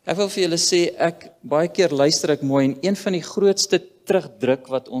 Ek wil vir julle sê, baie keer luister ek mooi, en een van die grootste terugdruk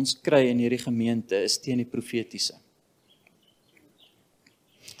wat ons kry in hierdie gemeente, is teen die profetiese.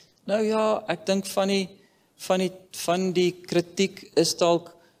 Nou ja, ek dink van die kritiek is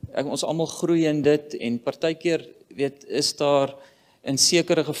dalk, ons almal groei in dit, en partykeer, is daar in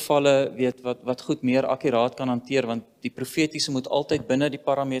sekere gevalle, wat goed meer akkuraat kan hanteer, want die profetiese moet altyd binne die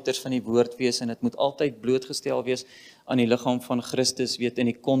parameters van die woord wees, en dit moet altyd blootgestel wees aan die liggaam van Christus, in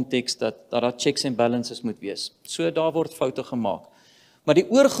die konteks dat daar checks and balances moet wees. So daar word foute gemaak. Maar die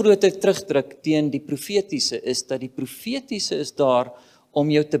oorgrote terugdruk teen die profetiese is, dat die profetiese is daar om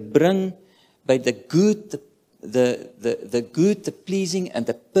jou te bring by the good, the pleasing and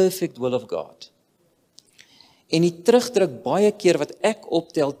the perfect will of God. En die terugdruk baie keer wat ek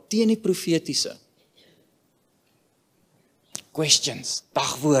optel teen die profetiese. Questions,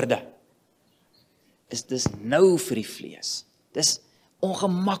 dagwoorde. Is dis nou vir die vlees. Dis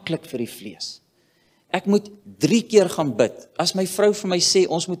ongemaklik vir die vlees. Ek moet 3 keer gaan bid. As my vrou vir my sê,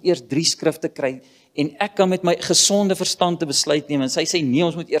 ons moet eers 3 skrifte kry, en ek kan met my gesonde verstand te besluit neem, en sy sê nee,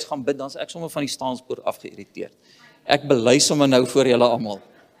 ons moet eers gaan bid, dan is ek sommer van die staanspoor afgeïrriteerd. Ek bely sommer nou voor julle almal.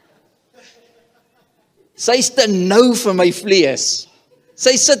 Sy's te nou vir my vlees.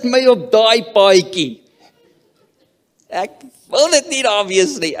 Sy sit my op daai paadjie. Ek wil net nie daar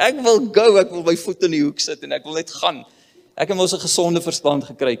wees nie. Ek wil go, ek wil my voet in die hoek sit en ek wil net gaan. Ek het mos 'n gesonde verstand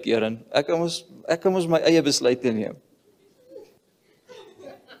gekry, Keren. Ek kan mos my eie besluite neem.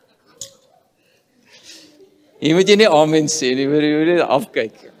 Jy moet jy nie amen sê nie, jy moet net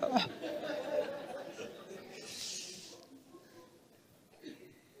afkyk.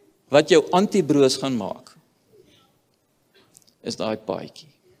 Wat jou antibroos gaan maak, is daai paadjie.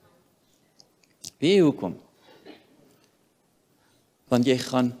 Weet jy hoekom? Want jy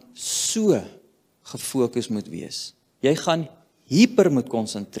gaan so gefokus moet wees. Jy gaan hyper moet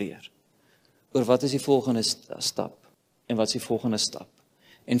konsentreer oor wat is die volgende stap en wat is die volgende stap.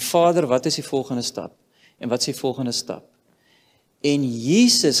 En Vader, wat is die volgende stap? En wat is die volgende stap? En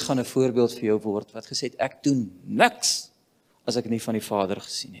Jesus gaan 'n voorbeeld vir jou word wat gesê het, ek doen niks as ek nie van die Vader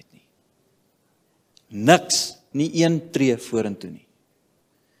gesien het nie. Niks, nie 1 tree vorentoe nie.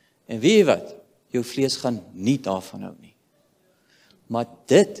 En weet jy wat? Jou vlees gaan nie daarvan hou nie. Maar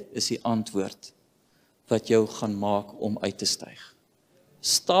dit is die antwoord wat jou gaan maak om uit te styg.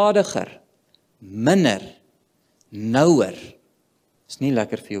 Stadiger, minder, nouer, is nie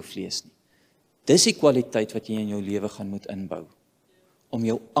lekker vir jou vlees nie. Dis die kwaliteit wat jy in jou lewe gaan moet inbou, om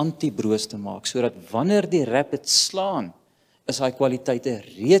jou antibroos te maak, sodat wanneer die rapid slaan, is daai kwaliteite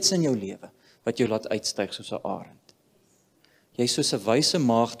reeds in jou lewe, wat jou laat uitstyg soos 'n arend. Jy is soos 'n wyse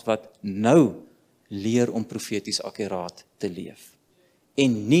maagd wat nou leer om profeties akkuraat te leef.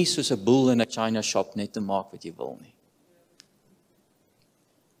 En nie soos 'n boel in 'n China shop net te maak wat jy wil nie.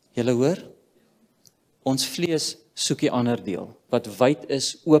 Julle hoor? Ons vlees soek die ander deel, wat wyd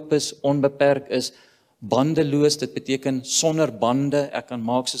is, oop is, onbeperk is, bandeloos, dit beteken sonder bande, ek kan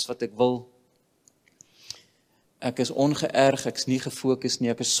maak soos wat ek wil. Ek is ongeërg, ek is nie gefokus nie,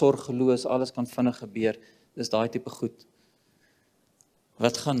 ek is sorgeloos, alles kan vinnig gebeur. Dis daai tipe goed.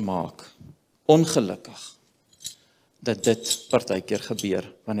 Wat gaan maak? Ongelukkig dat dit partykeer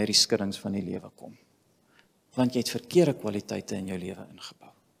gebeur wanneer die skuddings van die lewe kom. Want jy het verkeerde kwaliteite in jou lewe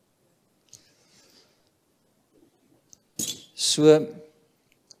ingebou. So,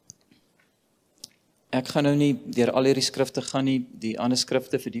 ek gaan nou nie deur al hierdie skrifte gaan nie, die ander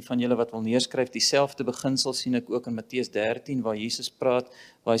skrifte vir die van julle wat wil neerskryf, dieselfde beginsel sien ek ook in Matteus 13, waar Jesus praat,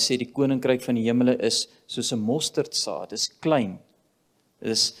 waar hy sê die koninkryk van die hemele is soos 'n mosterdsaad, dis klein,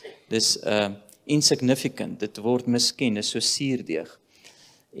 dis insignificant, dit word misken, is so suurdeeg.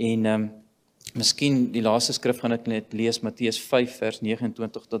 En miskien die laaste skrif gaan ek net lees, Matteus 5 vers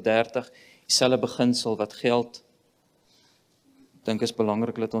 29 tot 30, dieselfde beginsel wat geld. Ek dink is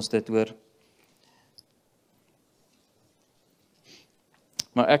belangrik dat ons dit hoor.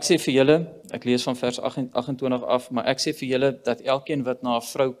 Maar ek sê vir julle, ek lees van vers 28 af, maar ek sê vir julle dat elkeen wat na 'n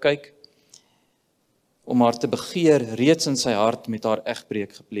vrou kyk om haar te begeer, reeds in sy hart met haar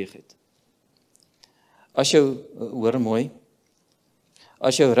egbreek gepleeg het. Hoor mooi,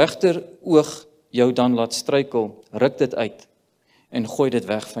 as jou regter oog jou dan laat struikel, ruk dit uit en gooi dit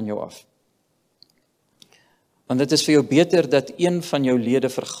weg van jou af. Want dit is vir jou beter dat een van jou lede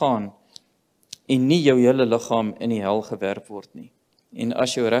vergaan en nie jou hele liggaam in die hel gewerp word nie. En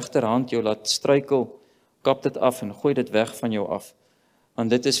as jou regterhand jou laat struikel, kap dit af en gooi dit weg van jou af. Want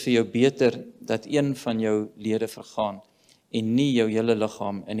dit is vir jou beter dat een van jou lede vergaan en nie jou hele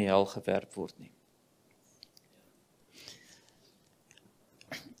liggaam in die hel gewerp word nie.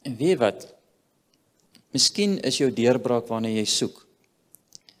 En weet wat? Miskien is jou deurbraak waarna jy soek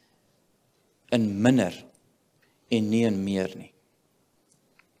in minder en nie in meer nie.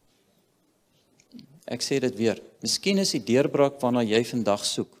 Ek sê dit weer, miskien is die deurbraak waarna jy vandag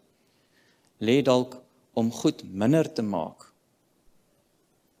soek, lê dalk om goed minder te maak,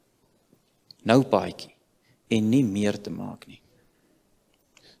 nou paadjie, en nie meer te maak nie.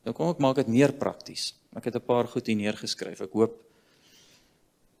 Nou kom ek maak dit meer prakties. Ek het 'n paar goed hier neergeskryf. Ek hoop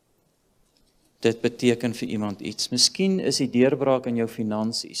dit beteken vir iemand iets. Miskien is die deurbraak in jou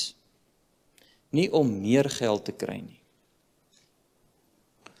finansies nie om meer geld te kry nie,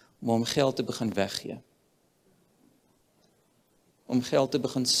 maar om geld te begin weggee. Om geld te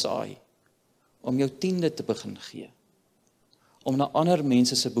begin saai. Om jou 10de te begin gee. Om na ander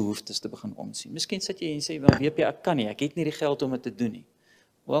mense se behoeftes te begin omsien. Miskien sit jy en sê, "Maar weet jy, ek kan nie, ek het nie die geld om dit te doen nie."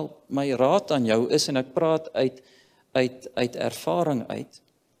 Wel, my raad aan jou is, en ek praat uit ervaring uit,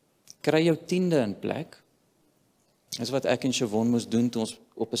 kry jou 10de in plek. Dis wat ek en Siobhan moes doen toe ons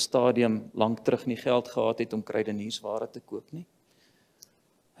op 'n stadium lank terug nie geld gehad het om kruideniersware te koop nie.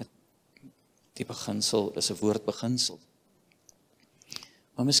 Die beginsel is 'n woordbeginsel.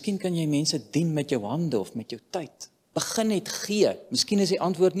 Maar miskien kan jy mense dien met jou hande of met jou tyd. Begin net gee. Miskien is die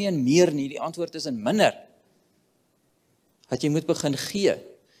antwoord nie in meer nie, die antwoord is in minder. Dat jy moet begin gee.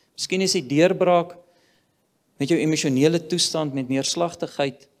 Miskien is die deurbraak met jou emosionele toestand, met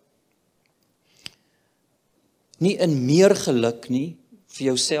neerslagtigheid, nie in meer geluk nie, vir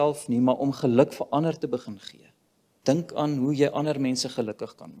jouself nie, maar om geluk vir ander te begin gee. Dink aan hoe jy ander mense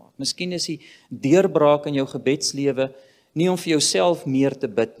gelukkig kan maak. Miskien is die deurbraak in jou gebedslewe nie om vir jouself meer te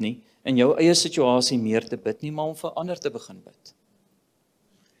bid nie, in jou eie situasie meer te bid nie, maar om vir ander te begin bid.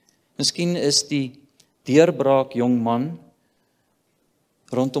 Miskien is die deurbraak jong man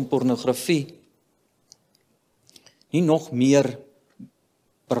rondom pornografie nie nog meer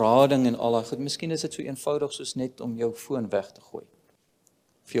berading en al daai goed. Miskien is dit so eenvoudig soos net om jou foon weg te gooi,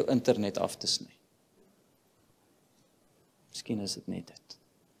 of jou internet af te sny. Miskien is dit net dit.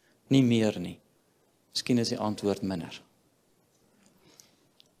 Nie meer nie. Miskien is die antwoord minder.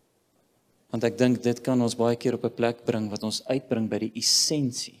 Want ek dink dit kan ons baie keer op 'n plek bring wat ons uitbring by die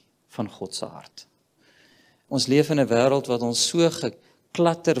essensie van God se hart. Ons leef in 'n wêreld wat ons so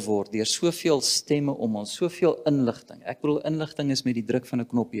geklatter word deur soveel stemme om ons, soveel inligting. Ek bedoel, inligting is met die druk van 'n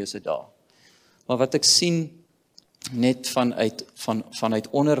knoppie is dit daar. Maar wat ek sien net vanuit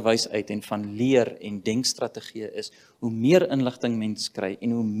onderwys uit en van leer en denkstrategieë is, hoe meer inligting mens kry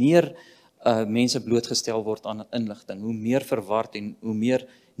en hoe meer mense blootgestel word aan inligting, hoe meer verward en hoe meer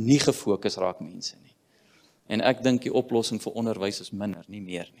nie gefokus raak mense nie. En ek dink die oplossing vir onderwys is minder, nie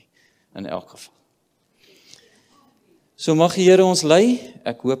meer nie, in elk geval. So mag die Here ons lei.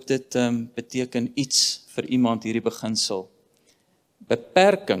 Ek hoop dit beteken iets vir iemand hierdie beginsel.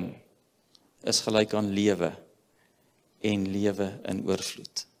 Beperking is gelyk aan lewe en lewe in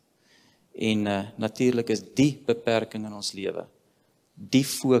oorvloed. En natuurlik is die beperking in ons lewe, die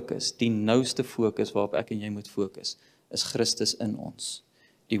fokus, die nouste fokus waarop ek en jy moet fokus, is Christus in ons,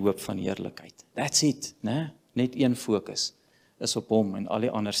 die hoop van heerlikheid. That's it, né? Net een fokus is op hom en al die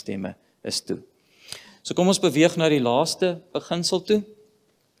ander stemme is toe. So kom ons beweeg na die laaste beginsel toe.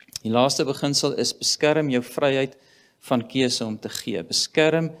 Die laaste beginsel is beskerm jou vryheid van keuse om te gee.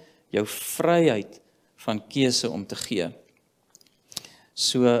 Beskerm jou vryheid van keuse om te gee.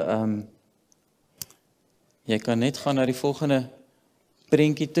 So, jy kan net gaan na die volgende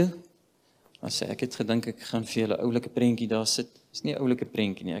prentjie toe. Dan sê ek het gedink ek gaan vir julle 'n oulike prentjie daar sit. Dis nie 'n oulike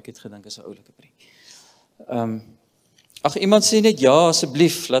prentjie nie, ek het gedink is 'n oulike prentjie. Ag, iemand sê net ja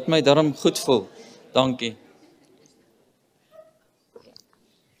asseblief, laat my daarom goed voel. Dankie.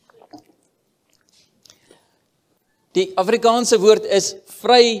 Die Afrikaanse woord is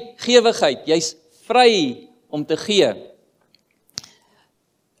vrygewigheid. Jy's vry om te gee.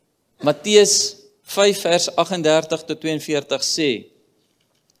 Matteus 5 vers 38 tot 42 sê,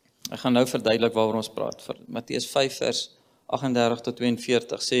 ek gaan nou verduidelik waaroor ons praat. Matteus 5 vers 38 tot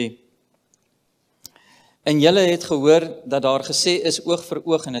 42 sê, en julle het gehoor dat daar gesê is oog vir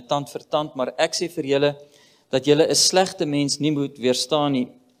oog en 'n tand vir tand, maar ek sê vir julle dat julle 'n slegte mens nie moet weerstaan nie.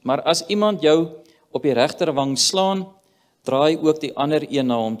 Maar as iemand jou op die regterwang slaan, draai ook die ander een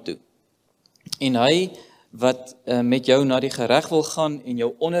na hom toe. En hy wat met jou na die gereg wil gaan en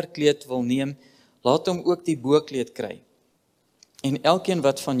jou onderkleed wil neem, laat hom ook die bokleed kry. En elkeen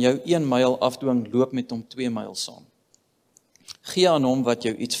wat van jou 1 myl afdwing, loop met hom 2 myl saam. Gee aan hom wat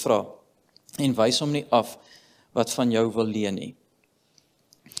jou iets vra, en wys hom nie af wat van jou wil leen nie.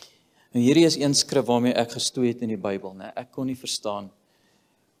 En hierdie is een skrif waarmee ek gestoei het in die Bybel, né? Ek kon nie verstaan,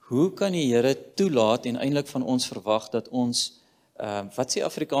 hoe kan die Here toelaat en eintlik van ons verwag dat ons wat is die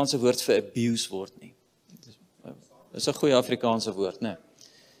Afrikaanse woord vir abuse word nie? Dis 'n goeie Afrikaanse woord, né?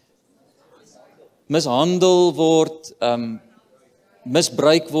 Mishandel word,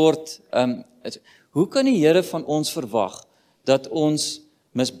 misbruik word. Hoe kan die Here van ons verwag dat ons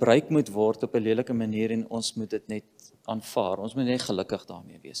misbruik moet word op 'n lelike manier en ons moet dit net aanvaar? Ons moet net gelukkig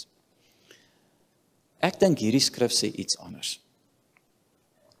daarmee wees. Ek dink hierdie skrif sê iets anders.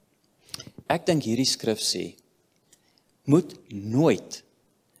 Ek dink hierdie skrif sê, moet nooit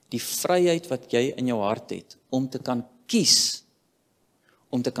die vryheid wat jy in jou hart het, om te kan kies,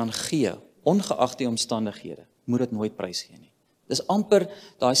 om te kan gee, ongeag die omstandighede, moet dit nooit prysgee nie. Dis amper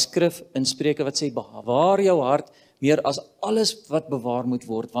daai skrif in Spreuke wat sê, bewaar jou hart meer as alles wat bewaar moet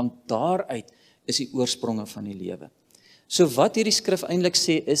word, want daaruit is die oorspronge van die lewe. So wat hierdie skrif eintlik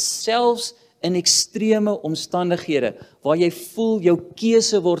sê, is selfs in ekstreme omstandighede, waar jy voel jou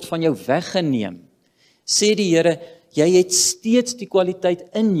keuse word van jou weggeneem, sê die Here, jy het steeds die kwaliteit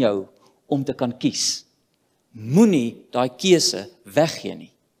in jou om te kan kies. Moenie daai keuse weggee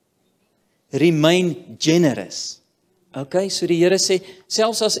nie. Remain generous. Okay, so die Here sê,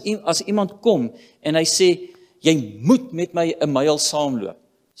 selfs as iemand kom en hy sê, jy moet met my 'n myl saamloop.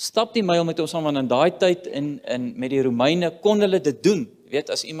 Stap die myl met ons saam, want in daai tyd en met die Romeine kon hulle dit doen. Jy weet,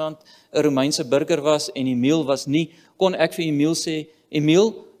 as iemand 'n Romeinse burger was en Emiel was nie, kon ek vir Emiel sê,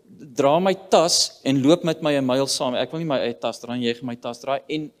 Emiel, dra my tas en loop met my 'n myl saam. Ek wil nie my eie tas dra, jy gaan my tas dra.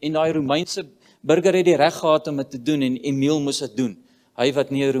 En daai Romeinse burger het die reg gehad om dit te doen en Emiel moes dit doen. Hy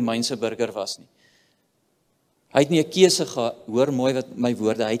wat nie 'n Romeinse burger was nie. Hy het nie 'n keuse gehad, hoor mooi wat my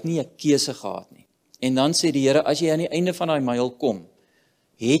woorde, hy het nie 'n keuse gehad nie. En dan sê die Here, as jy aan die einde van daai myl kom,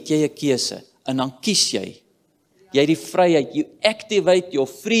 het jy 'n keuse en dan kies jy. Jy het die vryheid, you activate your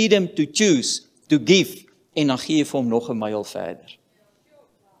freedom to choose, to give, en dan gee jy vir hom nog 'n myl verder.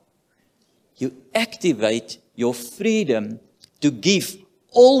 You activate your freedom to give,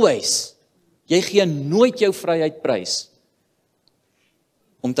 always. Jy gee nooit jou vryheid prys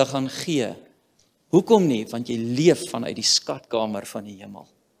om te gaan gee. Hoekom nie? Want jy leef vanuit die skatkamer van die hemel.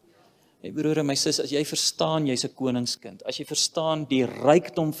 My broer en my sis, as jy verstaan jy's 'n koningskind, as jy verstaan die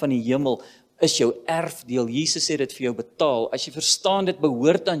rykdom van die hemel is jou erfdeel, Jesus het dit vir jou betaal, as jy verstaan dit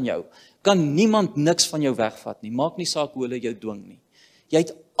behoort aan jou, kan niemand niks van jou wegvat nie, maak nie saak hoe hulle jou dwing nie. Jy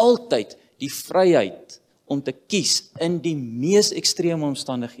het altyd die vryheid om te kies in die mees ekstreme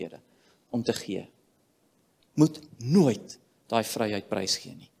omstandighede, om te gee. Moet nooit daai vryheid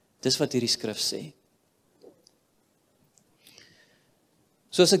prysgee nie. Dis wat hierdie skrif sê.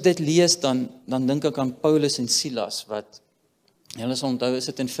 So as ek dit lees, dan dink ek aan Paulus en Silas, wat, julle sal onthou, is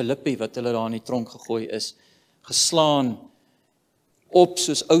dit in Filippi, wat hulle daar in die tronk gegooi is, geslaan, op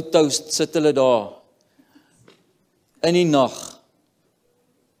soos ou toast, sit hulle daar, in die nag,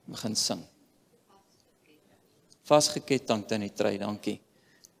 begin sing. Vasgeketend in die trui, dankie.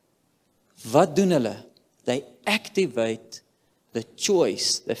 Wat doen hulle? They activate the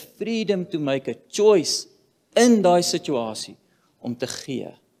choice, the freedom to make a choice in daai situasie, om te gee,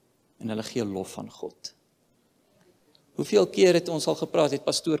 en hulle gee lof aan God. Hoeveel keer het ons al gepraat, het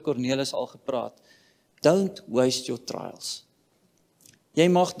pastoor Cornelis al gepraat, don't waste your trials. Jy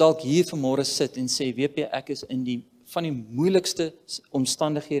mag dalk hier vanmôre sit en sê, WP, ek is in van die moeilikste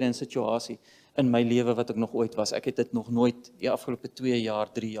omstandighede en situasie in my lewe wat ek nog ooit was. Ek het dit nog nooit, die afgelope 2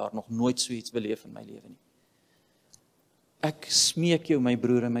 jaar, 3 jaar, nog nooit so iets beleef in my lewe nie. Ek smeek jou, my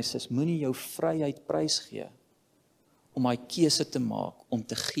broer en my sis, moenie jou vryheid prysgee, om hy keuse te maak, om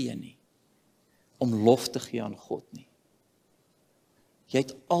te gee nie, om lof te gee aan God nie. Jy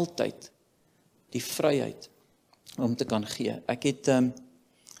het altyd die vryheid om te kan gee. Ek het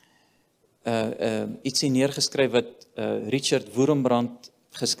ietsie neergeskryf wat Richard Voorbereid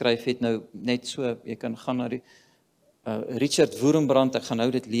geskryf het, nou net so, jy kan gaan na die Richard Voorbereid, ek gaan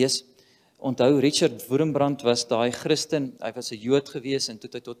nou dit lees. Onthou, Richard Voorbereid was daai Christen, hy was 'n Jood gewees en toe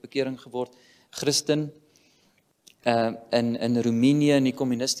het hy tot bekering geword, Christen, in Roemenië in die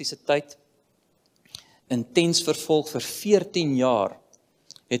kommunistiese tyd, intens vervolg vir 14 jaar,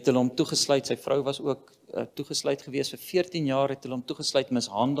 het hulle hom toegesluit, sy vrou was ook toegesluit gewees, vir 14 jaar het hulle hom toegesluit,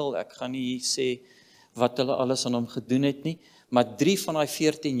 mishandel, ek gaan nie sê wat hulle alles aan hom gedoen het nie, maar 3 van daai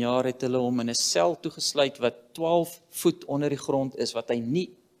 14 jaar het hulle hom in 'n sel toegesluit, wat 12 voet onder die grond is, wat hy nie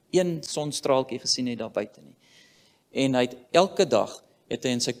een sonstraaltjie gesien het daar buite nie. En hy het elke dag, het hy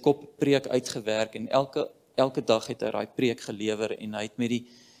in sy kop preek uitgewerk, en elke dag het hy daai preek gelewer, en hy het met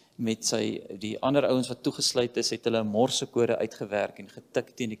die ander ouens wat toegesluit is, het hulle 'n morsekode uitgewerk en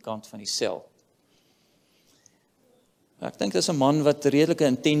getik teen die kant van die sel. Ek dink dis 'n man wat redelike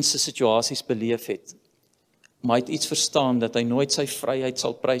intense situasies beleef het, maar hy het iets verstaan, dat hy nooit sy vryheid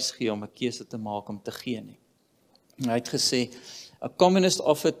sal prysgee om 'n keuse te maak om te gee nie. Hy het gesê, A communist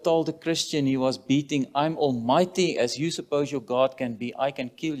offered told a Christian he was beating, "I'm almighty as you suppose your God can be, I can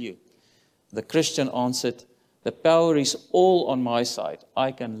kill you." The Christian answered, "The power is all on my side.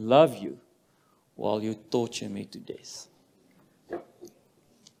 I can love you while you torture me to death."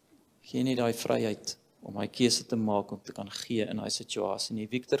 Gee nie daai vryheid om my keuse te maak om te kan gee in daai situasie nie.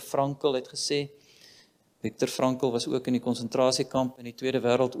 Viktor Frankl het gesê, Viktor Frankl was ook in die konsentrasiekamp in die Tweede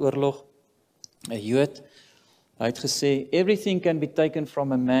Wêreldoorlog, 'n Jood. Hy het gesê, "Everything can be taken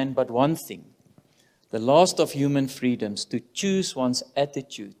from a man but one thing, the last of human freedoms, to choose one's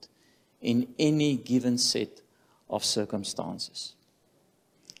attitude in any given set of circumstances."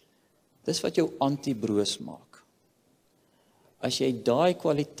 Dis wat jou anti-broos maak. As jy daai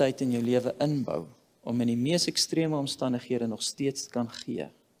kwaliteit in jou lewe inbou, om in die mees ekstreme omstandighede nog steeds kan gee,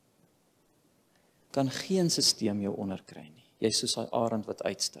 kan geen stelsel jou onderkry nie. Jy is soos hy arend wat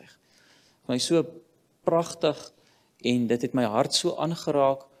uitstyg. My so pragtig, en dit het my hart so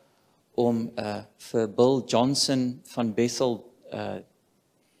aangeraak, om vir Bill Johnson van Bethel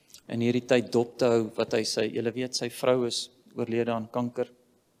in hierdie tyd dop te hou, wat hy sê, julle weet, sy vrou is oorlede aan kanker.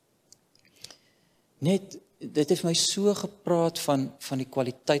 Net, dit het my so gepraat van die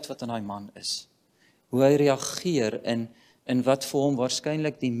kwaliteit wat in daai man is. Hoe hy reageer in wat vir hom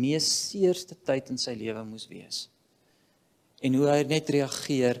waarskynlik die mees seerste tyd in sy lewe moes wees. En hoe hy net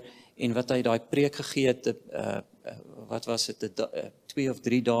reageer, en wat hy daai preek gegee het, wat was dit, 2 of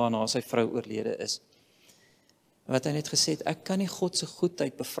 3 dae na sy vrou oorlede is. Wat hy net gesê het, ek kan nie God se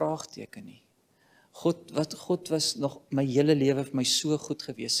goedheid bevraagteken nie. God was nog my hele lewe vir my so goed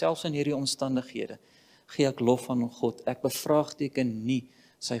gewees, selfs in hierdie omstandighede, gee ek lof aan God, ek bevraagteken nie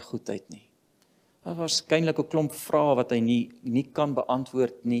sy goedheid nie. Daar was waarskynlik 'n klomp vrae wat hy nie kan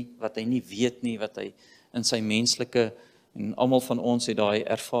beantwoord nie, wat hy nie weet nie, wat hy in sy menslike, en almal van ons het daai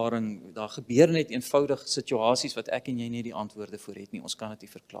ervaring, daar gebeur net eenvoudig situasies wat ek en jy nie die antwoorde voor het nie, ons kan dit nie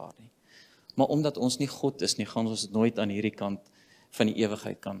verklaar nie. Maar omdat ons nie God is nie, gaan ons dit nooit aan hierdie kant van die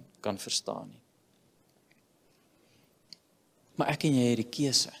ewigheid kan verstaan nie. Maar ek en jy het die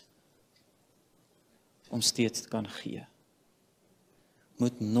keuse om steeds te kan gee.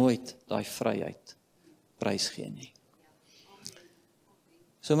 Moet nooit daai vryheid prysgee nie.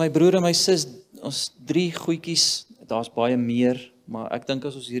 So my broer en my sis, ons 3 goedjies, daar's baie meer, maar ek dink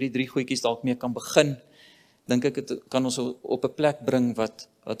as ons hierdie 3 goedjies dalk mee kan begin, dink ek dit kan ons op 'n plek bring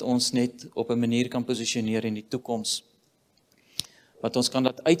wat ons net op 'n manier kan posisioneer in die toekoms. Wat ons kan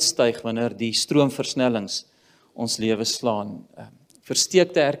laat uitstyg wanneer die stroomversnellings ons lewe slaan.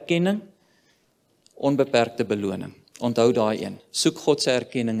 Versteekte erkenning, onbeperkte beloning. Onthou daai een. Soek God se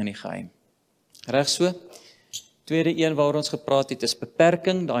erkenning in die geheim. Reg so? Tweede een waaroor ons gepraat het is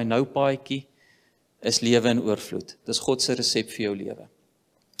beperking, daai noupaadjie is lewe in oorvloed. Dis God se resep vir jou lewe.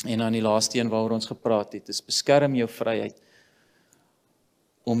 En dan die laaste een waaroor ons gepraat het is beskerm jou vryheid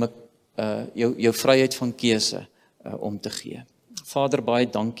om jou vryheid van keuse om te gee. Vader, baie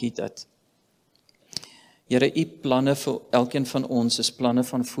dankie dat Here, u planne vir elkeen van ons is planne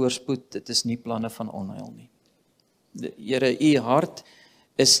van voorspoed, dit is nie planne van onheil nie. Here, u hart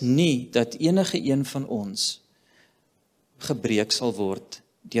is nie dat enige een van ons gebreek sal word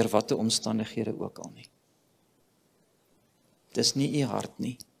deur watter omstandighede ook al nie. Dis nie u hart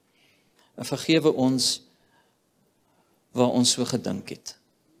nie. En vergewe ons waar ons so gedink het.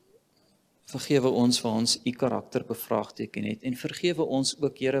 Vergewe ons waar ons u karakter bevraagteken het. En vergewe ons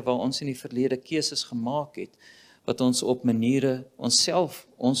ook, Here, waar ons in die verlede keuses gemaak het, wat ons op maniere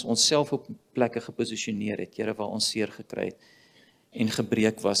onsself op plekke geposisioneer het, Here, waar ons seer gekry het en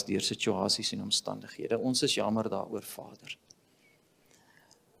gebreek was deur situasies en omstandighede. Ons is jammer daaroor, Vader.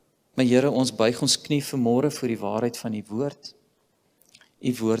 Maar Here, ons buig ons knie vanmôre voor die waarheid van die woord.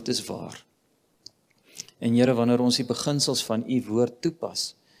 U woord is waar. En Here, wanneer ons die beginsels van u woord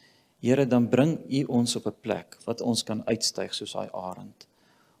toepas, Here, dan bring u ons op 'n plek wat ons kan uitstyg soos daai arend,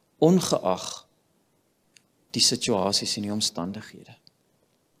 ongeag die situasies en die omstandighede.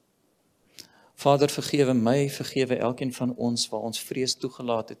 Vader, vergewe my, vergewe elkeen van ons waar ons vrees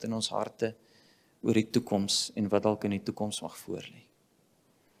toegelaat het in ons harte oor die toekoms en wat dalk in die toekoms mag voorlê.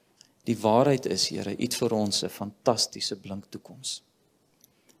 Die waarheid is, Here, u het vir ons 'n fantastiese blink toekoms.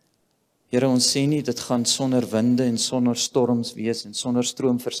 Here, ons sê nie, dit gaan sonder winde en sonder storms wees en sonder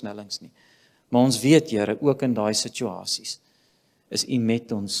stroomversnellings nie. Maar ons weet, Here, ook in daai situasies is u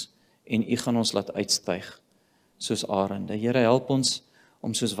met ons en u gaan ons laat uitstyg soos arende. Here, help ons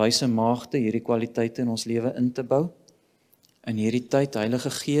om soos wyse maagde hierdie kwaliteite in ons lewe in te bou. In hierdie tyd,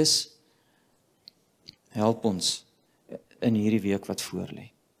 Heilige Gees, help ons in hierdie week wat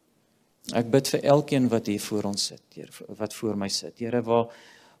voorlê. Ek bid vir elkeen wat hier voor ons sit, Here, wat voor my sit. Here,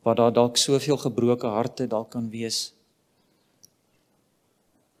 waar daar dalk soveel gebroke harte dalk kan wees.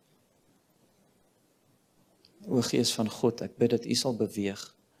 O Gees van God, ek bid dat U sal beweeg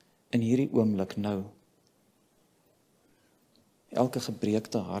in hierdie oomblik nou. Elke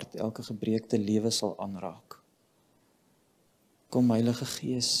gebreekte hart, elke gebreekte lewe sal aanraak. Kom Heilige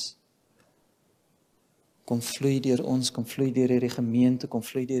Gees, kom vloei deur ons, kom vloei deur hierdie gemeente, kom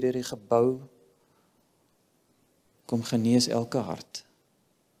vloei deur hierdie gebou. Kom genees elke hart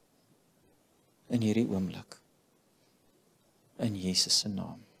in hierdie oomblik. In Jesus se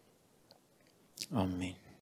naam. Amen.